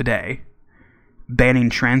bill today banning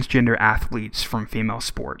transgender athletes from female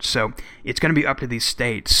sports. So it's going to be up to these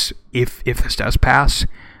states, if this does pass,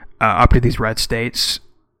 up to these red states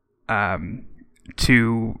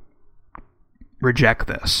to reject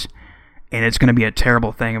this. And it's going to be a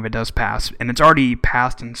terrible thing if it does pass. And it's already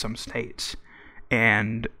passed in some states.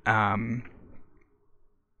 And,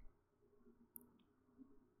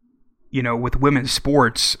 with women's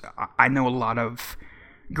sports, I know a lot of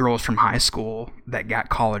girls from high school that got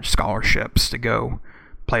college scholarships to go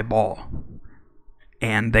play ball,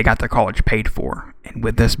 and they got their college paid for. And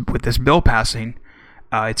with this bill passing,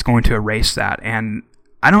 it's going to erase that. And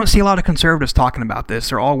I don't see a lot of conservatives talking about this.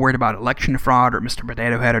 They're all worried about election fraud or Mr.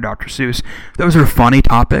 Potato Head or Dr. Seuss. Those are funny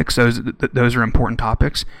topics. Those are important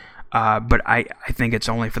topics. But I think it's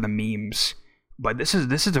only for the memes. But this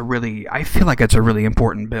is a really, I feel like it's a really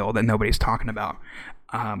important bill that nobody's talking about.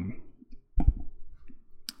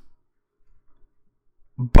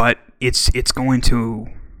 But it's going to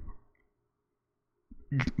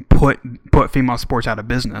put female sports out of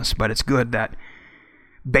business. But it's good that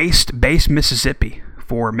based Mississippi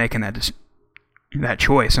for making that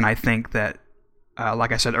choice. And I think that,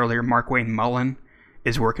 like I said earlier, Mark Wayne Mullen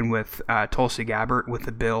is working with Tulsi Gabbard with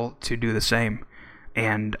the bill to do the same.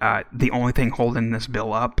 And the only thing holding this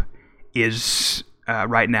bill up is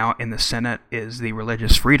right now in the Senate is the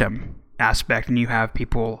religious freedom aspect. And you have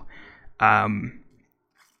people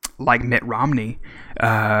like Mitt Romney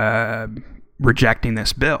rejecting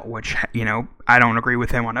this bill, which, I don't agree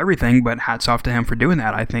with him on everything, but hats off to him for doing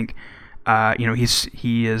that. I think,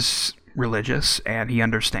 he is religious, and he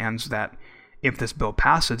understands that if this bill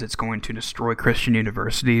passes, it's going to destroy Christian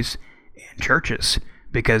universities and churches,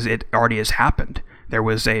 because it already has happened. There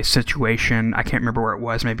was a situation, I can't remember where it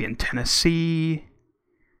was, maybe in Tennessee.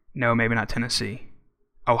 No, maybe not Tennessee.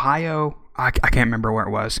 Ohio? I can't remember where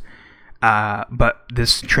it was. But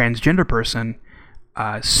this transgender person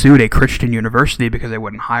sued a Christian university because they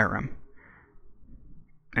wouldn't hire him.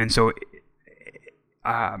 And so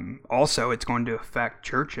also it's going to affect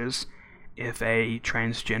churches. If a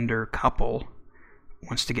transgender couple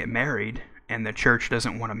wants to get married and the church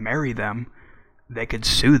doesn't want to marry them, they could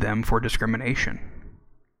sue them for discrimination.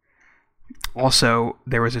 Also,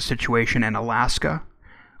 there was a situation in Alaska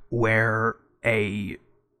where a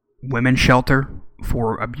women's shelter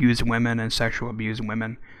for abused women and sexual abused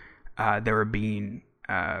women, they were being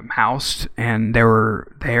house, and they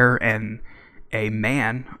were there, and a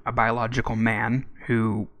man, a biological man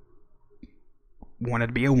who wanted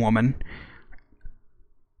to be a woman,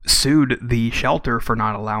 sued the shelter for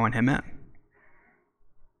not allowing him in.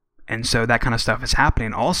 And so that kind of stuff is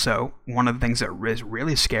happening. Also, one of the things that is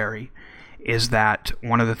really scary is that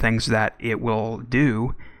one of the things that it will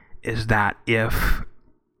do is that if,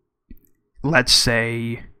 let's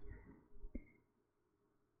say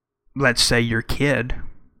your kid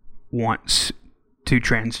wants to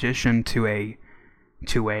transition to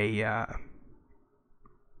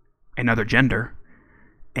another gender,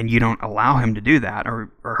 and you don't allow him to do that, or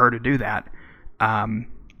her to do that,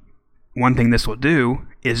 one thing this will do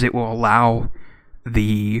is it will allow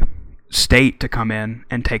the state to come in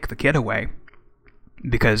and take the kid away,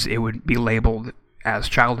 because it would be labeled as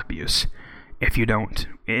child abuse if you don't.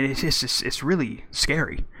 It's really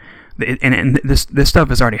scary. And this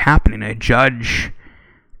stuff is already happening. A judge,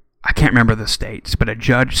 I can't remember the states, but a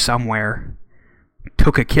judge somewhere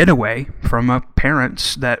took a kid away from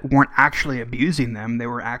parents that weren't actually abusing them. They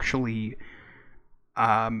were actually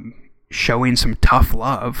showing some tough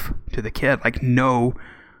love to the kid. Like, no,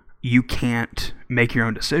 you can't make your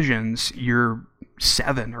own decisions. You're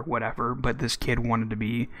 7 or whatever, but this kid wanted to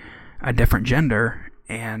be a different gender,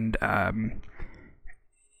 and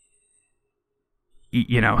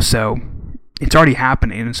so it's already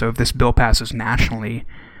happening. And so if this bill passes nationally,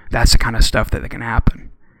 that's the kind of stuff that can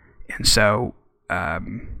happen. And so,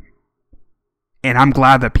 and I'm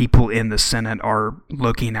glad that people in the Senate are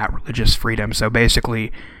looking at religious freedom. So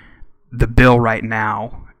basically, the bill right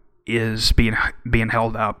now is being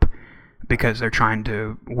held up because they're trying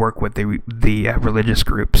to work with the religious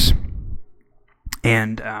groups.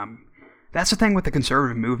 And that's the thing with the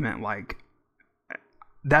conservative movement. Like,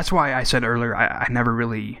 that's why I said earlier I never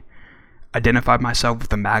really identified myself with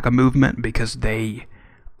the MAGA movement, because they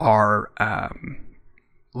are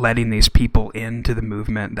letting these people into the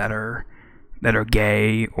movement that are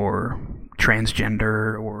gay or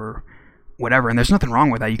transgender or whatever. And there's nothing wrong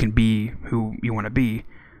with that. You can be who you want to be.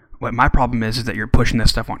 What my problem is that you're pushing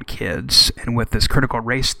this stuff on kids, and with this critical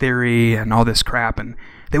race theory and all this crap. And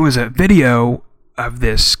there was a video of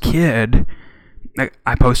this kid that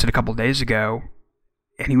I posted a couple days ago,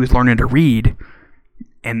 and he was learning to read,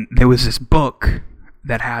 and there was this book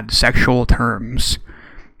that had sexual terms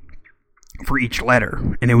for each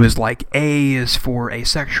letter, and it was like A is for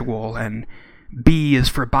asexual, and B is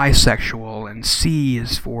for bisexual, and C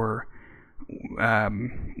is for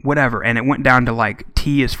whatever, and it went down to like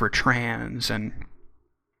T is for trans, and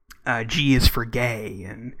G is for gay,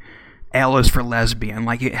 and L is for lesbian.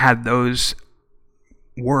 Like, it had those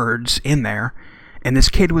words in there, and this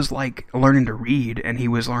kid was like learning to read, and he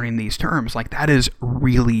was learning these terms. Like, that is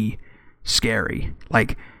really scary.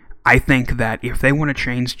 Like, I think that if they want to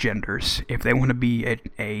change genders, if they want to be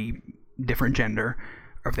a different gender,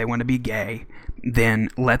 or if they want to be gay, then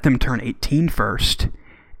let them turn 18 first,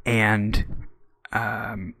 and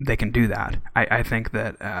they can do that. I think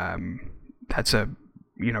that that's a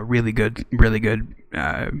really good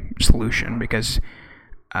solution, because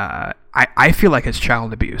I feel like it's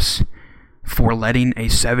child abuse for letting a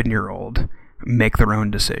 7-year-old make their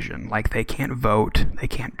own decision. Like, they can't vote, they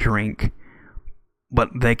can't drink, but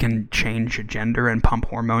they can change a gender and pump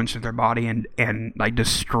hormones in their body and like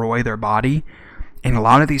destroy their body. And a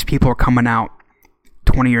lot of these people are coming out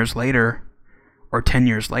 20 years later or 10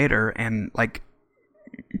 years later and like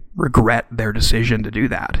regret their decision to do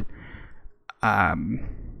that. I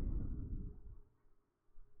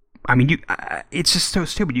mean, it's just so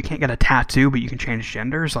stupid. You can't get a tattoo, but you can change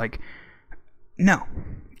genders. Like, no,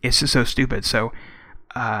 it's just so stupid. So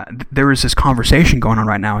there is this conversation going on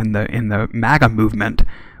right now in the MAGA movement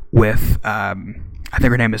with I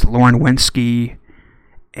think her name is Lauren Winsky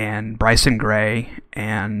and Bryson Gray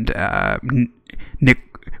and Nick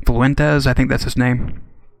Fuentes, I think that's his name.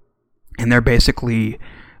 And they're basically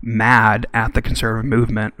mad at the conservative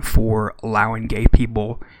movement for allowing gay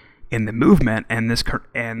people in the movement. And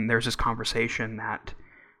there's this conversation that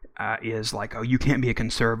is like, oh, you can't be a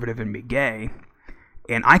conservative and be gay.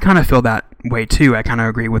 And I kind of feel that way too. I kind of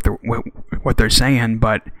agree with what they're saying,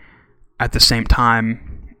 but at the same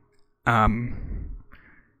time, I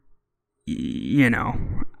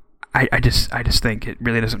just think it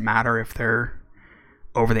really doesn't matter if they're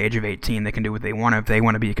over the age of 18. They can do what they want. If they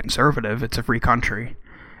want to be a conservative, it's a free country.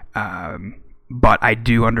 But I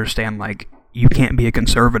do understand, like, you can't be a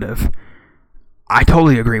conservative. I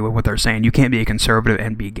totally agree with what they're saying. You can't be a conservative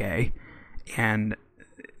and be gay. And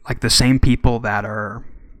like, the same people that are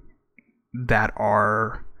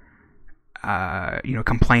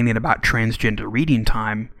complaining about transgender reading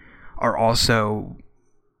time are also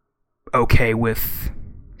okay with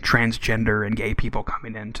transgender and gay people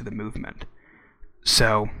coming into the movement.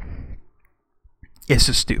 So it's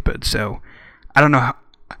just stupid. So I don't know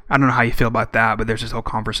how you feel about that, but there's this whole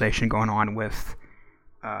conversation going on with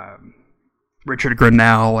Richard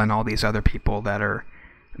Grinnell and all these other people that are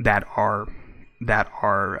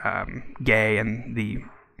gay and the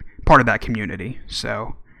part of that community.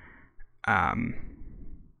 So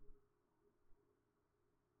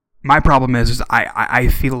my problem is I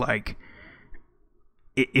feel like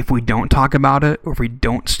if we don't talk about it, or if we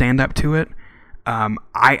don't stand up to it,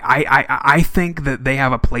 I think that they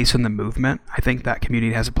have a place in the movement. I think that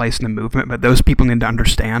community has a place in the movement, but those people need to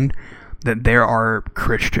understand that there are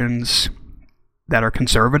Christians that are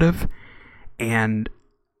conservative, and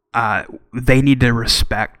they need to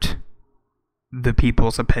respect the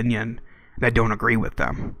people's opinion that don't agree with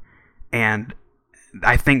them. And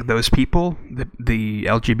I think those people, the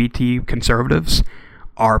LGBT conservatives,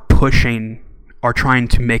 are trying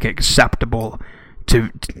to make it acceptable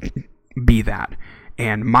to be that.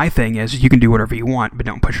 And my thing is, you can do whatever you want, but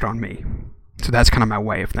don't push it on me. So that's kind of my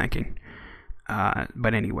way of thinking.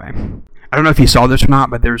 But anyway, I don't know if you saw this or not,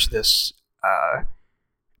 but there's this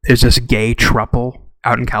gay throuple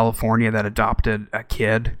out in California that adopted a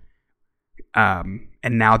kid, and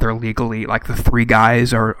now they're legally, like, the three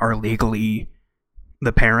guys are legally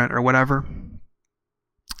the parent or whatever.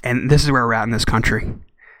 And this is where we're at in this country.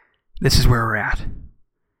 This is where we're at.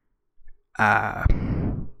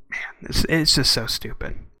 Man, it's just so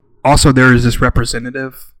stupid. Also, there is this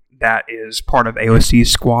representative that is part of AOC's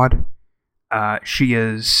squad. She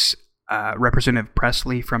is Representative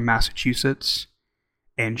Presley from Massachusetts,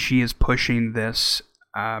 and she is pushing this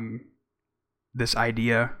this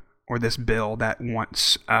idea, or this bill, that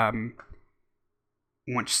wants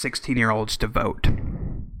 16-year-olds to vote.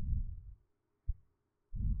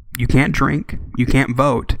 You can't drink, you can't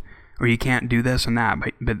vote, or you can't do this and that,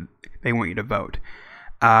 but they want you to vote.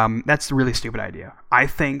 That's a really stupid idea. I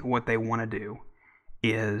think what they want to do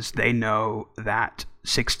is, they know that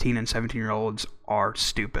 16 and 17-year-olds are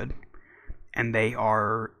stupid, and they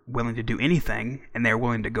are willing to do anything, and they're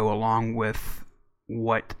willing to go along with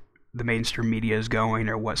what the mainstream media is going,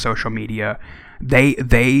 or what social media. They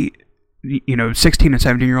 16 and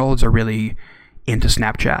 17-year-olds are really into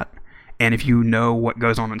Snapchat. And if you know what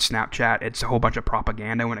goes on Snapchat, it's a whole bunch of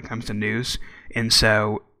propaganda when it comes to news. And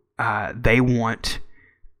so they want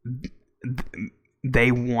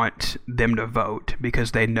them to vote,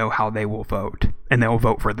 because they know how they will vote, and they will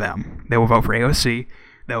vote for them. They will vote for AOC.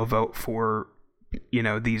 They'll vote for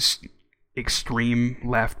these extreme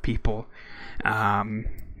left people.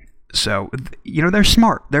 So they're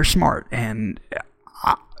smart. They're smart, and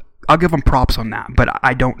I'll give them props on that. But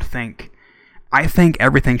I think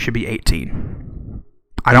everything should be 18.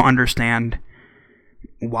 I don't understand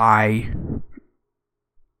why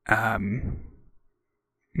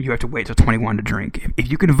you have to wait till 21 to drink. If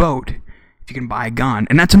you can vote, if you can buy a gun,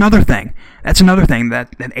 and that's another thing. That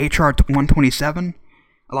HR 127,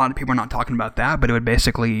 a lot of people are not talking about that, but it would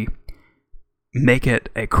basically make it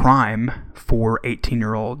a crime for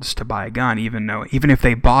 18-year-olds to buy a gun, even if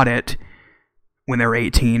they bought it when they were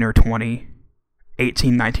 18 or 20,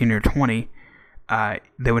 18, 19, or 20.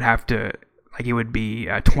 They would have to, it would be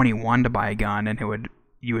 21 to buy a gun, and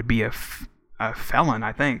you would be a felon,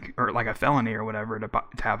 I think, or like a felony or whatever to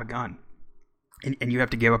have a gun, and you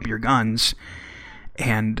have to give up your guns.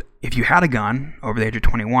 And if you had a gun over the age of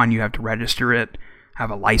 21, you have to register it, have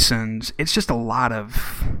a license. It's just a lot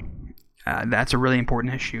of. That's a really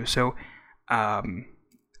important issue. So,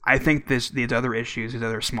 I think these other issues, these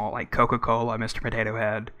other small, like Coca-Cola, Mr. Potato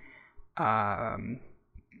Head,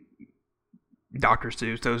 Dr.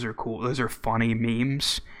 Seuss, those are cool. Those are funny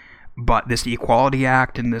memes. But this Equality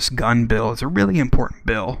Act and this gun bill is a really important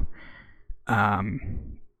bill.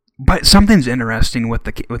 But something's interesting with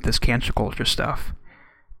this cancel culture stuff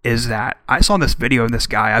is that I saw this video of this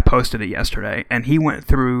guy. I posted it yesterday, and he went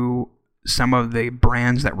through some of the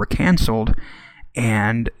brands that were canceled,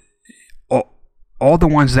 and all the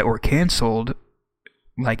ones that were canceled,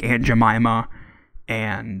 like Aunt Jemima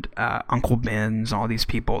and Uncle Ben's, all these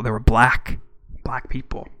people, they were black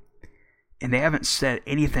people. And they haven't said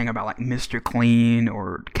anything about, like, Mr. Clean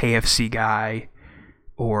or KFC guy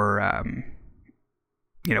or,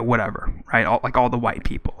 whatever, right? All the white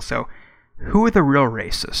people. So who are the real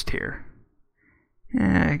racists here?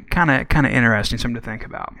 Kind of interesting, something to think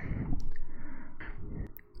about.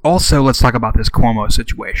 Also, let's talk about this Cuomo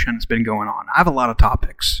situation. It's been going on. I have a lot of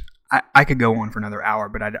topics. I could go on for another hour,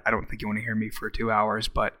 but I don't think you want to hear me for 2 hours.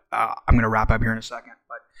 But I'm going to wrap up here in a second.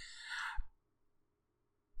 But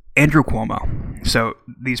Andrew Cuomo. So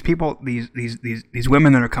these people, these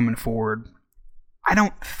women that are coming forward, I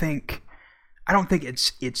don't think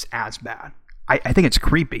it's as bad. I think it's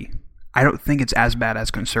creepy. I don't think it's as bad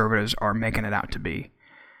as conservatives are making it out to be.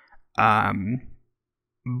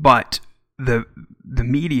 But the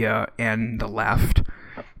media and the left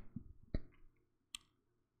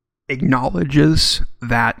acknowledges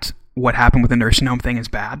that what happened with the nursing home thing is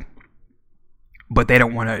bad, but they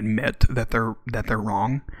don't want to admit that they're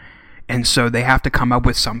wrong, and so they have to come up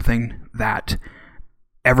with something that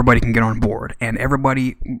everybody can get on board. And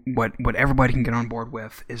what everybody can get on board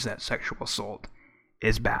with is that sexual assault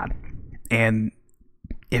is bad. And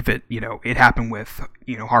if it happened with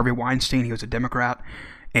Harvey Weinstein, he was a Democrat,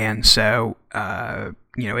 and so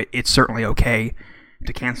it's certainly okay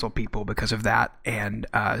to cancel people because of that. And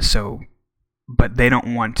but they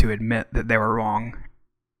don't want to admit that they were wrong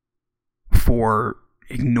for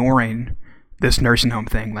ignoring this nursing home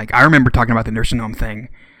thing. Like, I remember talking about the nursing home thing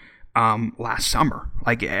last summer.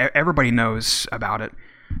 Like, everybody knows about it,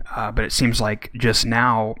 but it seems like just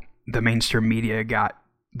now the mainstream media got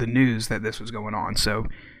the news that this was going on. So,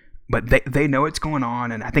 but they know it's going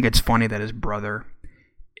on, and I think it's funny that his brother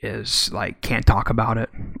is like can't talk about it,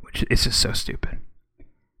 which is just so stupid.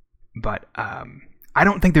 But I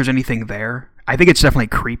don't think there's anything there. I think it's definitely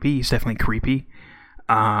creepy. He's definitely creepy.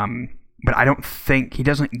 But I don't think he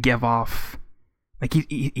doesn't give off like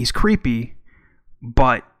he's creepy,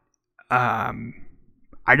 but I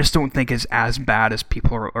just don't think it's as bad as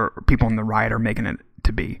people or people on the right are making it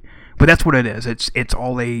to be. But that's what it is. It's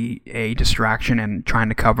all a distraction and trying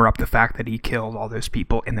to cover up the fact that he killed all those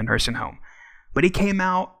people in the nursing home. But he came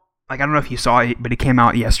out, like, I don't know if you saw it, but he came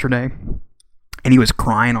out yesterday and he was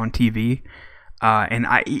crying on TV. And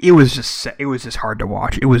it was just hard to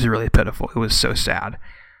watch. It was really pitiful. It was so sad.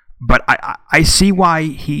 But I see why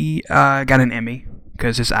he got an Emmy,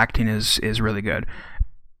 because his acting is really good.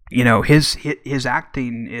 His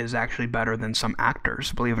acting is actually better than some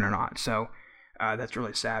actors, believe it or not. So that's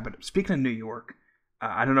really sad. But speaking of New York,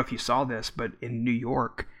 I don't know if you saw this, but in New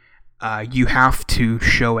York, you have to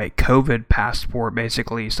show a COVID passport,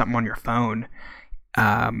 basically something on your phone,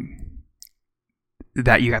 that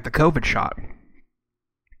you got the COVID shot,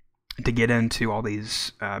 to get into all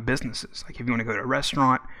these businesses. Like, if you want to go to a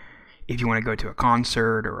restaurant, if you want to go to a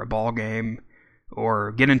concert or a ball game,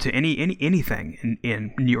 or get into anything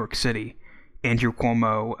in New York City, Andrew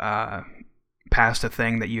Cuomo passed a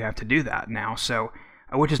thing that you have to do that now. So,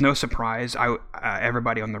 which is no surprise.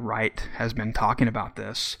 Everybody on the right has been talking about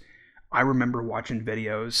this. I remember watching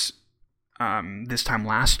videos this time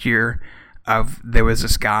last year there was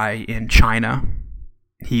this guy in China.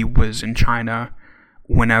 He was in China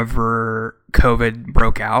whenever COVID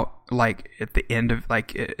broke out, like at the end of,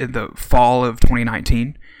 like in the fall of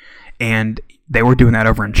 2019, and they were doing that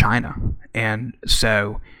over in China. And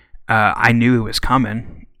so I knew it was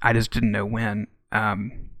coming. I just didn't know when.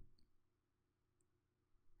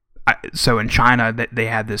 So in China, they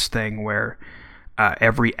had this thing where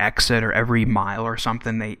every exit or every mile or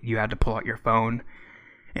something, you had to pull out your phone,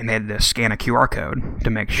 and they had to scan a QR code to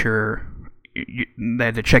make sure. They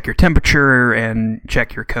had to check your temperature and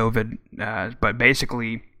check your COVID, but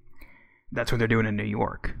basically that's what they're doing in New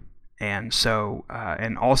York. And so,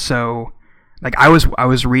 and also, like, I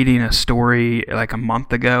was reading a story like a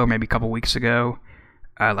month ago, maybe a couple weeks ago,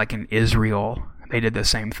 like in Israel, they did the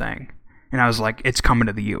same thing, and I was like, it's coming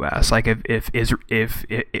to the U.S. Like, if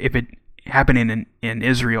it happening in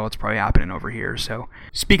Israel, it's probably happening over here. So,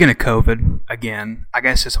 speaking of COVID, again, I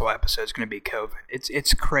guess this whole episode is going to be COVID.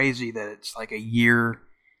 It's crazy that it's like a year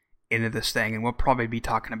into this thing, and we'll probably be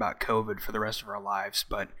talking about COVID for the rest of our lives.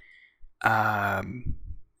 But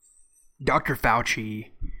Dr.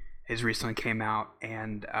 Fauci has recently came out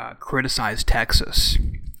and criticized Texas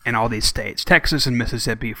and all these states, Texas and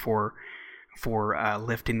Mississippi, for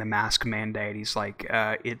lifting the mask mandate. He's like,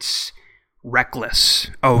 it's reckless.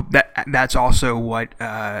 Oh, that's also what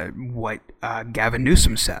Gavin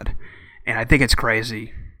Newsom said, and I think it's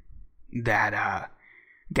crazy that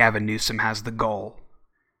Gavin Newsom has the goal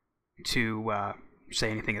to say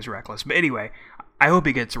anything is reckless. But anyway, I hope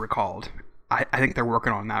he gets recalled. I think they're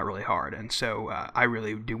working on that really hard, and so I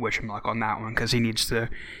really do wish him luck on that one, because he needs to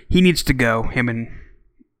go, him and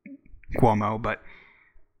Cuomo. But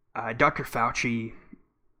Dr. Fauci,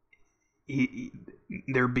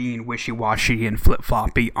 they're being wishy-washy and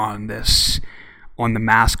flip-floppy on the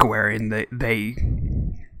mask wearing. They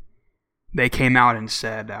came out and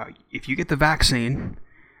said, if you get the vaccine,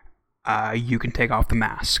 you can take off the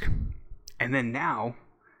mask. And then now,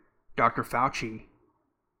 Dr. Fauci,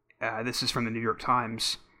 this is from the New York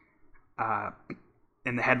Times,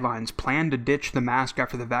 in the headlines, plan to ditch the mask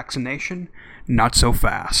after the vaccination? Not so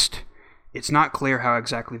fast. It's not clear how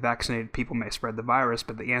exactly vaccinated people may spread the virus,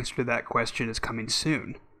 but the answer to that question is coming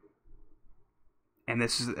soon. And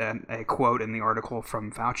this is a quote in the article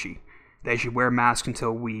from Fauci. They should wear masks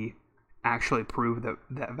until we actually prove that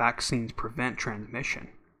vaccines prevent transmission.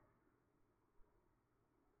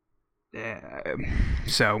 And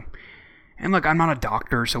look, I'm not a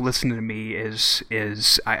doctor, so listening to me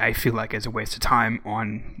I feel like is a waste of time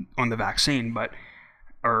on the vaccine,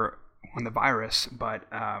 or on the virus. But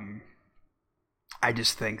I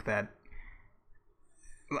just think that,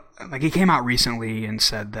 like, he came out recently and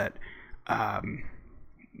said that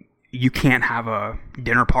you can't have a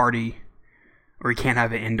dinner party or you can't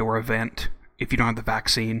have an indoor event if you don't have the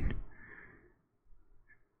vaccine.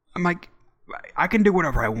 I'm like, I can do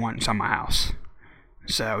whatever I want inside my house.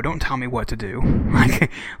 So don't tell me what to do. Dr.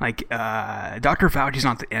 Fauci's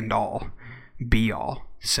not the end all, be all.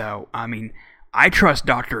 So, I mean, I trust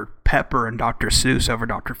Dr. Pepper and Dr. Seuss over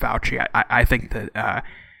Dr. Fauci. I think that,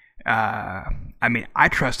 I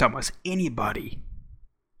trust almost anybody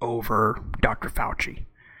over Dr. Fauci.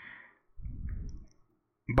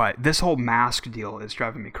 But this whole mask deal is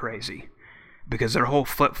driving me crazy. Because their whole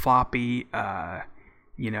flip-floppy, I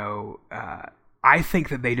think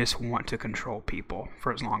that they just want to control people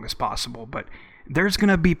for as long as possible. But there's going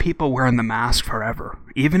to be people wearing the mask forever.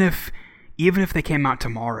 Even if they came out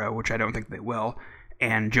tomorrow, which I don't think they will,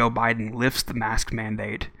 and Joe Biden lifts the mask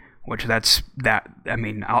mandate, which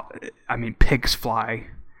pigs fly.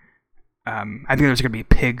 I think there's going to be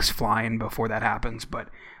pigs flying before that happens. But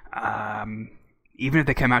even if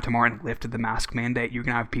they come out tomorrow and lifted the mask mandate, you're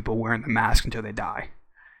going to have people wearing the mask until they die.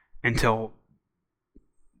 Until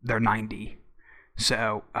they're 90.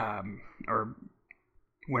 So, or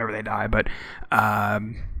whenever they die. But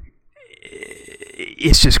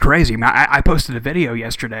it's just crazy. I posted a video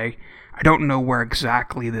yesterday. I don't know where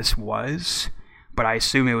exactly this was, but I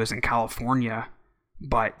assume it was in California.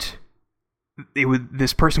 But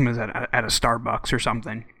this person was at a Starbucks or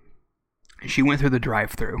something. She went through the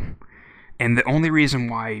drive-thru. And the only reason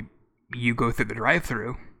why you go through the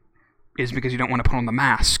drive-thru is because you don't want to put on the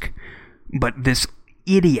mask. But this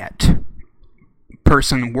idiot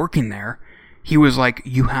person working there, he was like,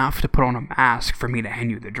 you have to put on a mask for me to hand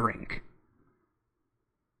you the drink.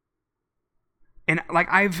 And like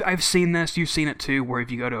I've seen this, you've seen it too, where if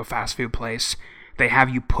you go to a fast food place, they have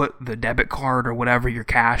you put the debit card or whatever, your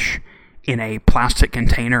cash, in a plastic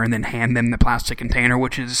container and then hand them the plastic container,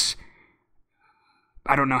 which is,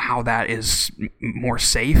 I don't know how that is more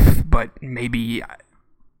safe, but maybe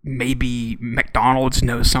McDonald's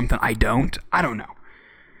knows something I don't know.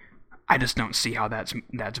 I just don't see how that's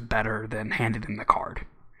better than handing them the card.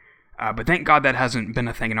 But thank God that hasn't been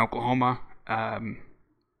a thing in Oklahoma.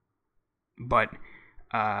 But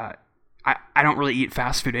I don't really eat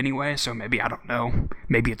fast food anyway, so maybe, I don't know.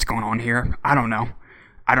 Maybe it's going on here. I don't know.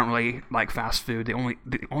 I don't really like fast food. The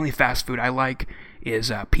only fast food I like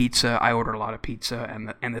is pizza. I order a lot of pizza,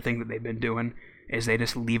 and the thing that they've been doing is they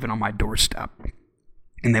just leave it on my doorstep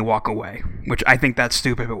and they walk away, which I think that's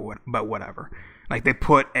stupid, but whatever. Like, they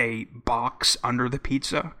put a box under the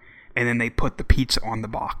pizza, and then they put the pizza on the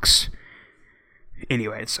box.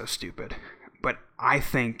 Anyway, it's so stupid. But I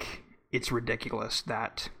think it's ridiculous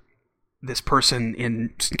that this person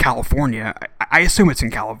in California, I assume it's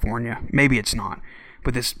in California, maybe it's not,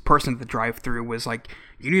 but this person at the drive-thru was like,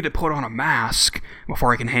 you need to put on a mask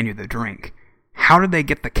before I can hand you the drink. How did they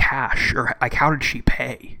get the cash? Or, like, how did she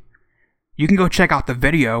pay? You can go check out the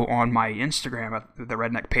video on my Instagram at the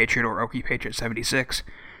Redneck Patriot or Okie Patriot 76.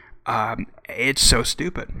 It's so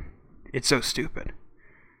stupid. It's so stupid.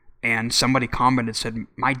 And somebody commented, said,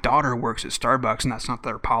 my daughter works at Starbucks and that's not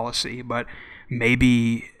their policy, but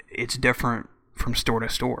maybe it's different from store to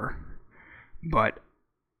store. But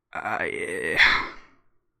I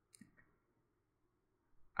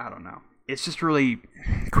don't know. It's just really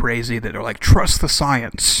crazy that they're like, trust the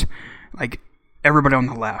science. Like, everybody on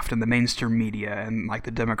the left and the mainstream media and like the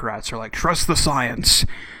Democrats are like, trust the science.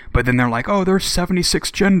 But then they're like, oh, there's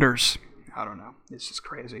 76 genders. I don't know. It's just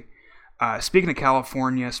crazy. Speaking of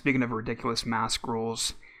California, speaking of ridiculous mask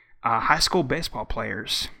rules, high school baseball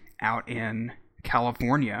players out in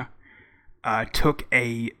California took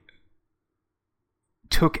a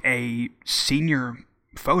senior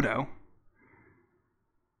photo.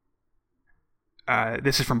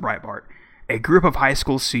 This is from Breitbart. A group of high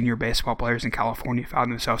school senior baseball players in California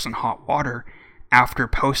found themselves in hot water after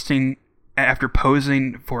posing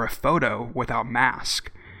for a photo without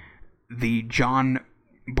mask. The John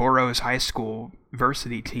Burroughs High School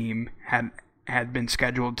varsity team had been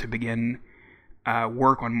scheduled to begin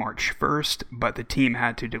work on March 1st, but the team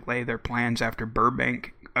had to delay their plans after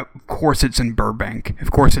Burbank. Of course it's in Burbank.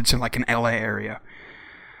 Of course it's in like an LA area.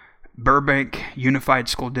 Burbank Unified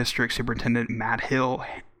School District Superintendent Matt Hill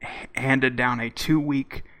handed down a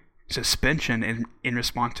 2-week suspension in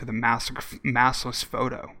response to the maskless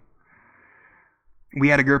photo. We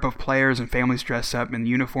had a group of players and families dressed up in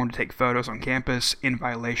uniform to take photos on campus in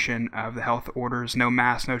violation of the health orders, no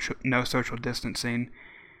mask, no social distancing.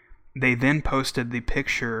 They then posted the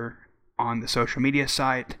picture on the social media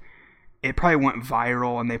site. It probably went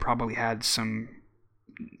viral, and they probably had some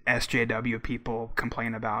SJW people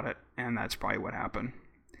complain about it, and that's probably what happened.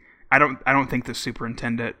 I don't think the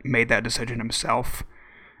superintendent made that decision himself.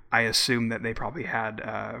 I assume that they probably had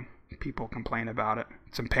people complain about it.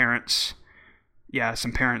 Some parents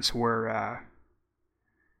were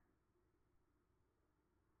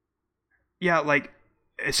like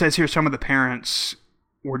it says here, some of the parents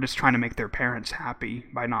were just trying to make their parents happy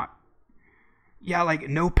by not. Yeah, like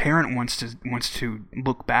no parent wants to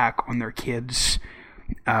look back on their kids'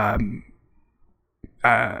 high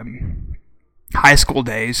school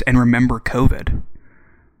days and remember COVID.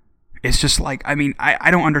 It's just like, I mean, I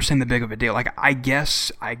don't understand the big of a deal. Like, I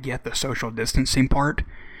guess I get the social distancing part,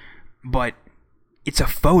 but it's a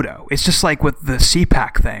photo. It's just like with the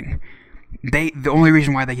CPAC thing. The only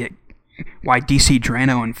reason why DC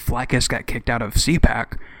Drano and Fleckus got kicked out of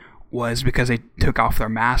CPAC was because they took off their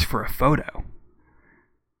mask for a photo.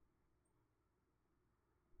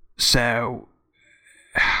 So,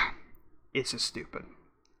 it's just stupid.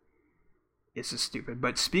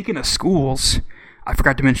 But speaking of schools, I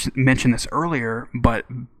forgot to mention this earlier, but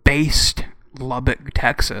based Lubbock,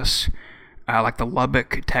 Texas, like the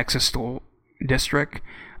Lubbock, Texas School District,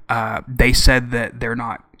 they said that they're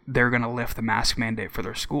going to lift the mask mandate for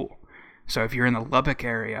their school. So if you're in the Lubbock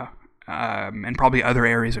area, and probably other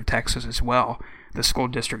areas of Texas as well, the school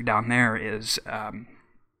district down there is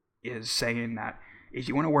saying that if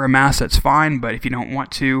you want to wear a mask, that's fine, but if you don't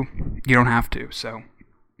want to, you don't have to. So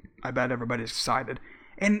I bet everybody's excited,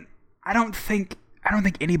 and I don't think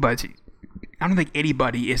anybody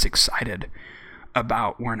is excited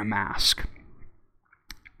about wearing a mask.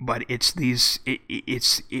 But it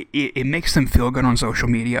makes them feel good on social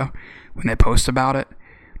media when they post about it,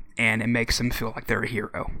 and it makes them feel like they're a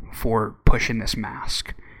hero for pushing this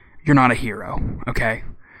mask. You're not a hero, okay?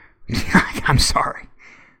 I'm sorry.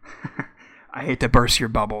 I hate to burst your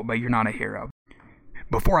bubble, but you're not a hero.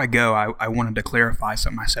 Before I go, I wanted to clarify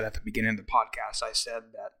something I said at the beginning of the podcast. I said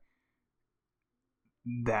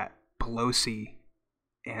that Pelosi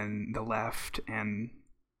and the left and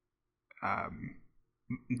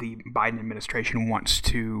the Biden administration wants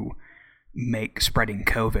to make spreading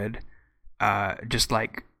COVID just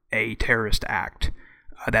like a terrorist act.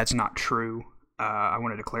 That's not true. I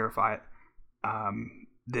wanted to clarify it.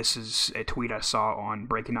 This is a tweet I saw on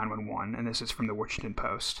Breaking 911, and this is from the Washington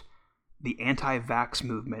Post. The anti-vax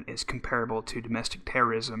movement is comparable to domestic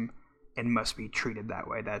terrorism and must be treated that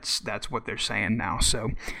way. That's what they're saying now.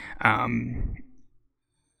 So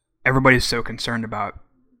everybody's so concerned about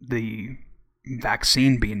the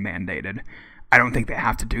vaccine being mandated. I don't think they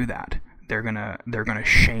have to do that. They're gonna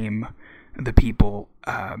shame the people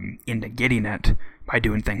into getting it by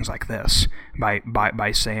doing things like this,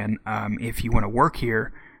 by saying if you want to work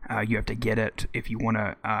here, you have to get it. If you want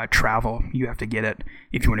to travel, you have to get it.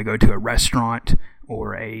 If you want to go to a restaurant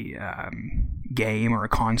or a game or a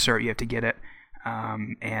concert, you have to get it.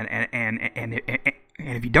 And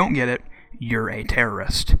if you don't get it, you're a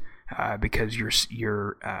terrorist because you're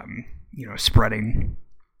spreading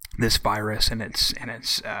this virus, and it's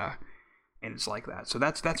like that. So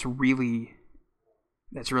that's really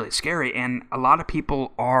scary, and a lot of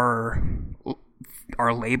people are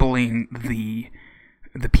labeling the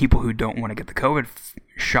people who don't want to get the COVID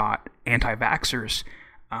shot anti-vaxxers.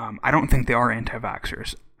 I don't think they are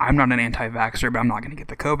anti-vaxxers. I'm not an anti-vaxxer, but I'm not going to get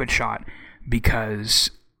the COVID shot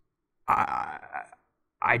because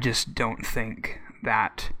I just don't think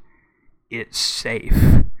that it's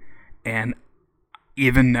safe. And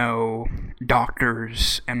even though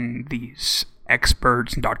doctors and these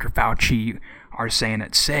experts and Dr. Fauci are saying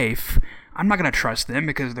it's safe, I'm not going to trust them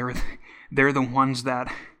because they're the ones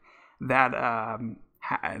that are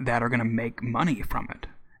going to make money from it.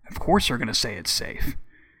 Of course they're going to say it's safe.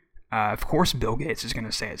 Of course Bill Gates is going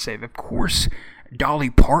to say it's safe. Of course Dolly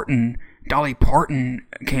Parton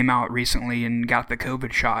came out recently and got the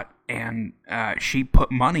COVID shot, and she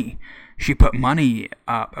put money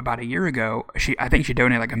up about a year ago. I think she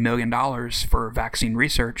donated like $1 million for vaccine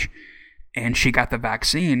research, and she got the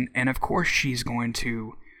vaccine, and of course she's going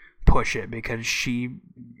to push it because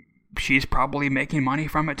she's probably making money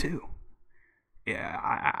from it too.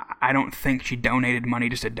 Yeah, I don't think she donated money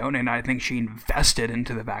just to donate. I think she invested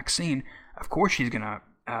into the vaccine. Of course, she's gonna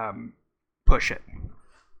push it.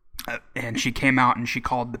 And she came out and she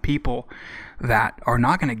called the people that are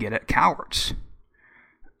not going to get it cowards.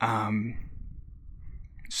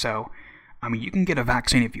 So, I mean, you can get a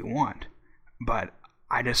vaccine if you want, but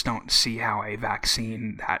I just don't see how a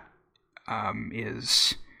vaccine that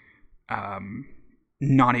is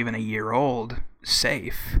not even a year old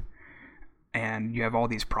safe, and you have all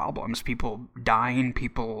these problems, people dying,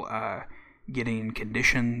 people getting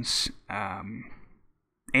conditions.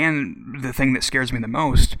 And the thing that scares me the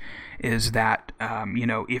most is that,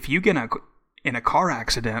 if you get in a car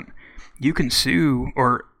accident, you can sue,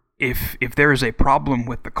 or if there is a problem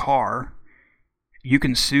with the car, you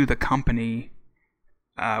can sue the company,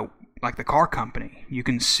 like the car company. You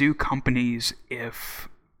can sue companies if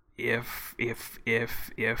there's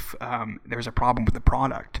a problem with the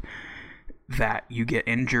product that you get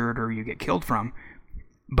injured or you get killed from.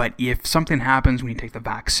 But if something happens when you take the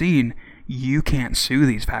vaccine, you can't sue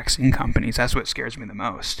these vaccine companies. That's what scares me the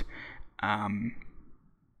most. And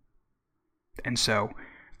so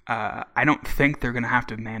I don't think they're going to have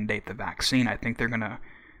to mandate the vaccine. I think they're going to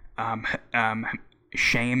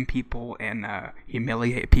shame people and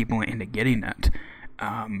humiliate people into getting it.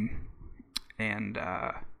 And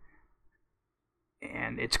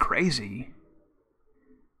it's crazy.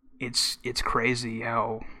 It's crazy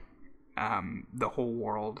how the whole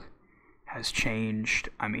world has changed.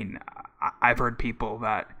 I mean, I've heard people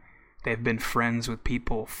that they've been friends with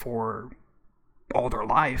people for all their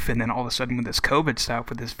life, and then all of a sudden with this COVID stuff,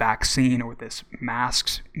 with this vaccine or with this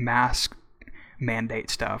mask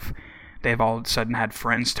mandate stuff, they've all of a sudden had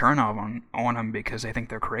friends turn on them because they think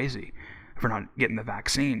they're crazy for not getting the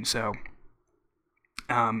vaccine. So,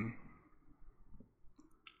 yeah.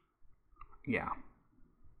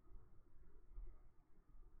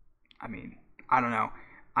 I mean, I don't know.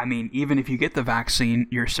 I mean, even if you get the vaccine,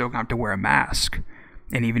 you're still going to have to wear a mask.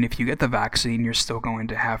 And even if you get the vaccine, you're still going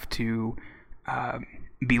to have to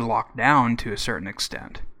be locked down to a certain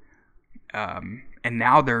extent. And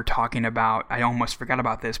now they're talking about, I almost forgot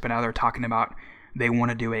about this, but now they're talking about they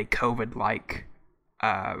want to do a COVID-like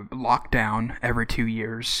lockdown every 2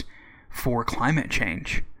 years for climate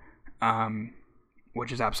change,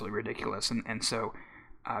 which is absolutely ridiculous. And so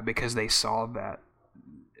because they saw that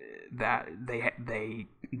they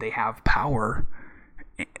have power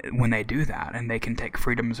when they do that, and they can take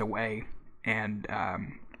freedoms away, and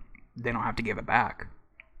they don't have to give it back.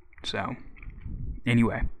 So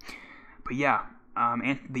anyway, but yeah,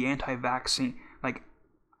 the anti-vaccine, like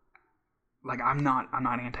I'm not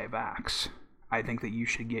anti-vax. I think that you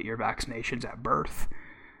should get your vaccinations at birth.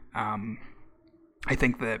 I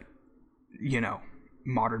think that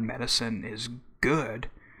modern medicine is good,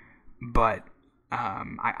 but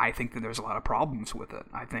I think that there's a lot of problems with it.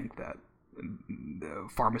 I think that the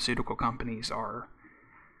pharmaceutical companies are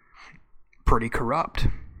pretty corrupt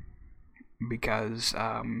because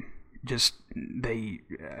it's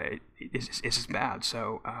just bad.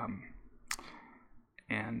 So,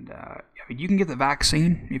 you can get the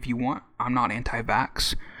vaccine if you want. I'm not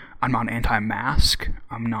anti-vax. I'm not anti-mask.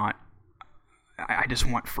 I just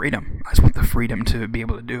want freedom. I just want the freedom to be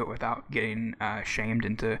able to do it without getting shamed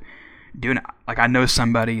into doing it. Like, I know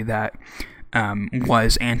somebody that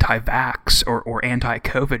was anti-vax or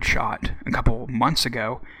anti-COVID shot a couple months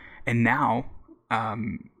ago, and now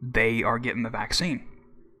they are getting the vaccine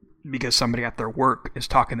because somebody at their work is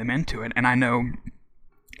talking them into it. And I know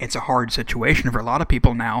it's a hard situation for a lot of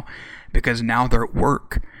people now because now their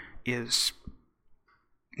work is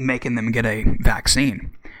making them get a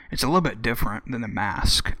vaccine. It's a little bit different than the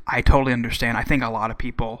mask. I totally understand. I think a lot of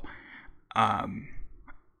people, I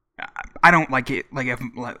don't like it. Like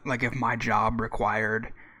if my job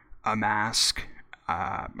required a mask,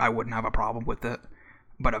 I wouldn't have a problem with it.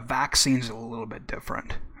 But a vaccine's a little bit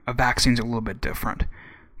different.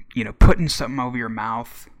 Putting something over your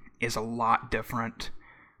mouth is a lot different.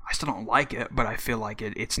 I still don't like it, but I feel like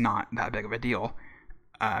it's not that big of a deal.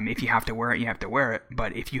 If you have to wear it, you have to wear it.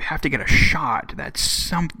 But if you have to get a shot, that's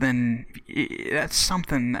something. That's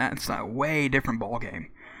a way different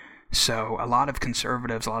ballgame. So a lot of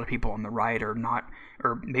conservatives, a lot of people on the right are not,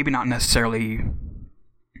 or maybe not necessarily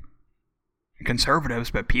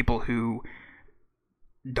conservatives, but people who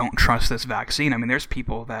don't trust this vaccine. I mean, there's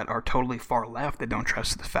people that are totally far left that don't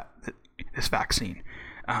trust this vaccine.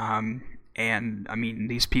 And I mean,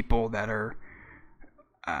 these people that are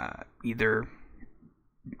either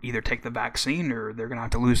take the vaccine or they're going to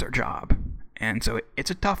have to lose their job. And so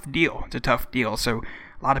it's a tough deal. So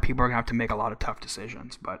a lot of people are going to have to make a lot of tough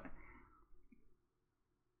decisions. But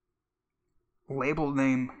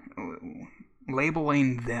labeling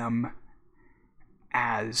them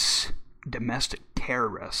as domestic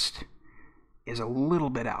terrorists is a little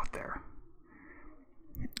bit out there.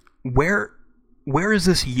 Where is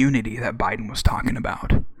this unity that Biden was talking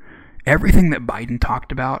about? Everything that Biden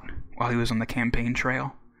talked about while he was on the campaign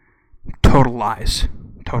trail, total lies.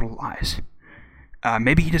 Total lies.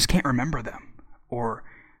 Maybe he just can't remember them, or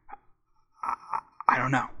I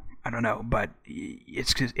don't know. But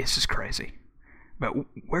it's just crazy. But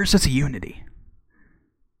where's this unity?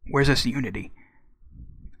 Where's this unity?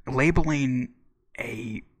 Labeling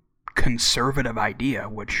a conservative idea,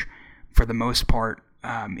 which, for the most part,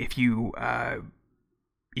 if you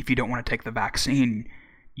don't want to take the vaccine,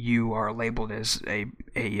 you are labeled as a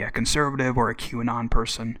conservative or a QAnon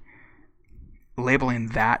person. Labeling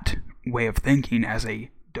that way of thinking as a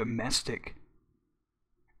domestic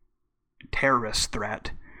terrorist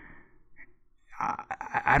threat,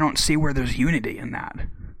 I don't see where there's unity in that.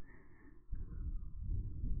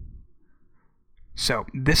 So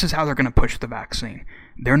this is how they're going to push the vaccine.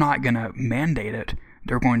 They're not going to mandate it.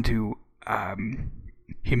 They're going to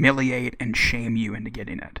humiliate and shame you into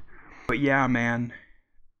getting it. But yeah, man,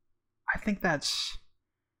 I think that's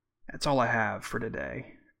all I have for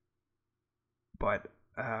today. But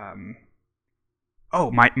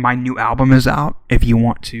my new album is out. If you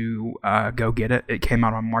want to go get it, it came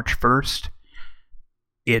out on March 1st.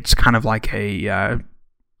 It's kind of like a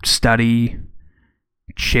study,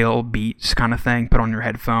 chill beats kind of thing. Put on your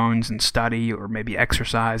headphones and study, or maybe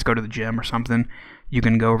exercise, go to the gym or something. You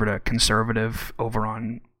can go over to Conservative over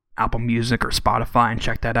on Apple Music or Spotify and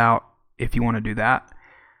check that out if you want to do that.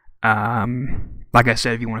 Like I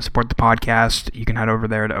said, if you want to support the podcast, you can head over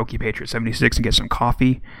there to Okie Patriot 76 and get some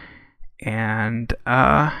coffee. And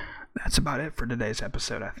that's about it for today's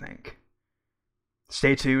episode, I think.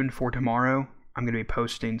 Stay tuned for tomorrow. I'm going to be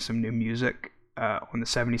posting some new music on the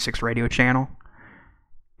 76 radio channel.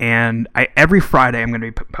 And every Friday I'm going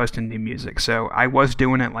to be posting new music. So I was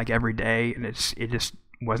doing it like every day, and it just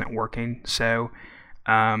wasn't working. So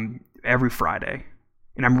every Friday.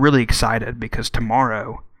 And I'm really excited because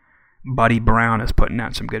tomorrow Buddy Brown is putting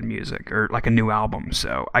out some good music, or like a new album.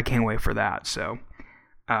 So I can't wait for that. So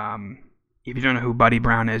if you don't know who Buddy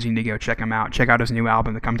Brown is, you need to go check him out. Check out his new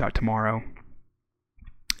album that comes out tomorrow.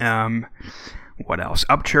 What else?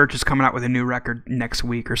 Upchurch is coming out with a new record next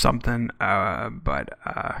week or something. Yeah,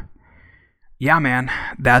 man,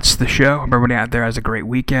 that's the show. Hope everybody out there has a great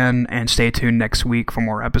weekend, and stay tuned next week for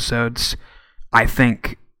more episodes. I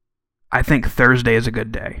think Thursday is a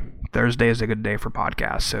good day. Thursday is a good day for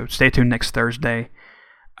podcasts, so stay tuned next Thursday.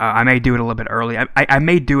 I may do it a little bit early. I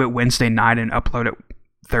may do it Wednesday night and upload it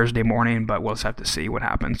Thursday morning, but we'll just have to see what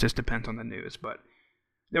happens. Just depends on the news. But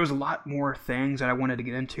there was a lot more things that I wanted to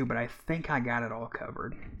get into, but I think I got it all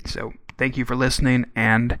covered. So thank you for listening,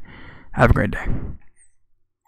 and have a great day.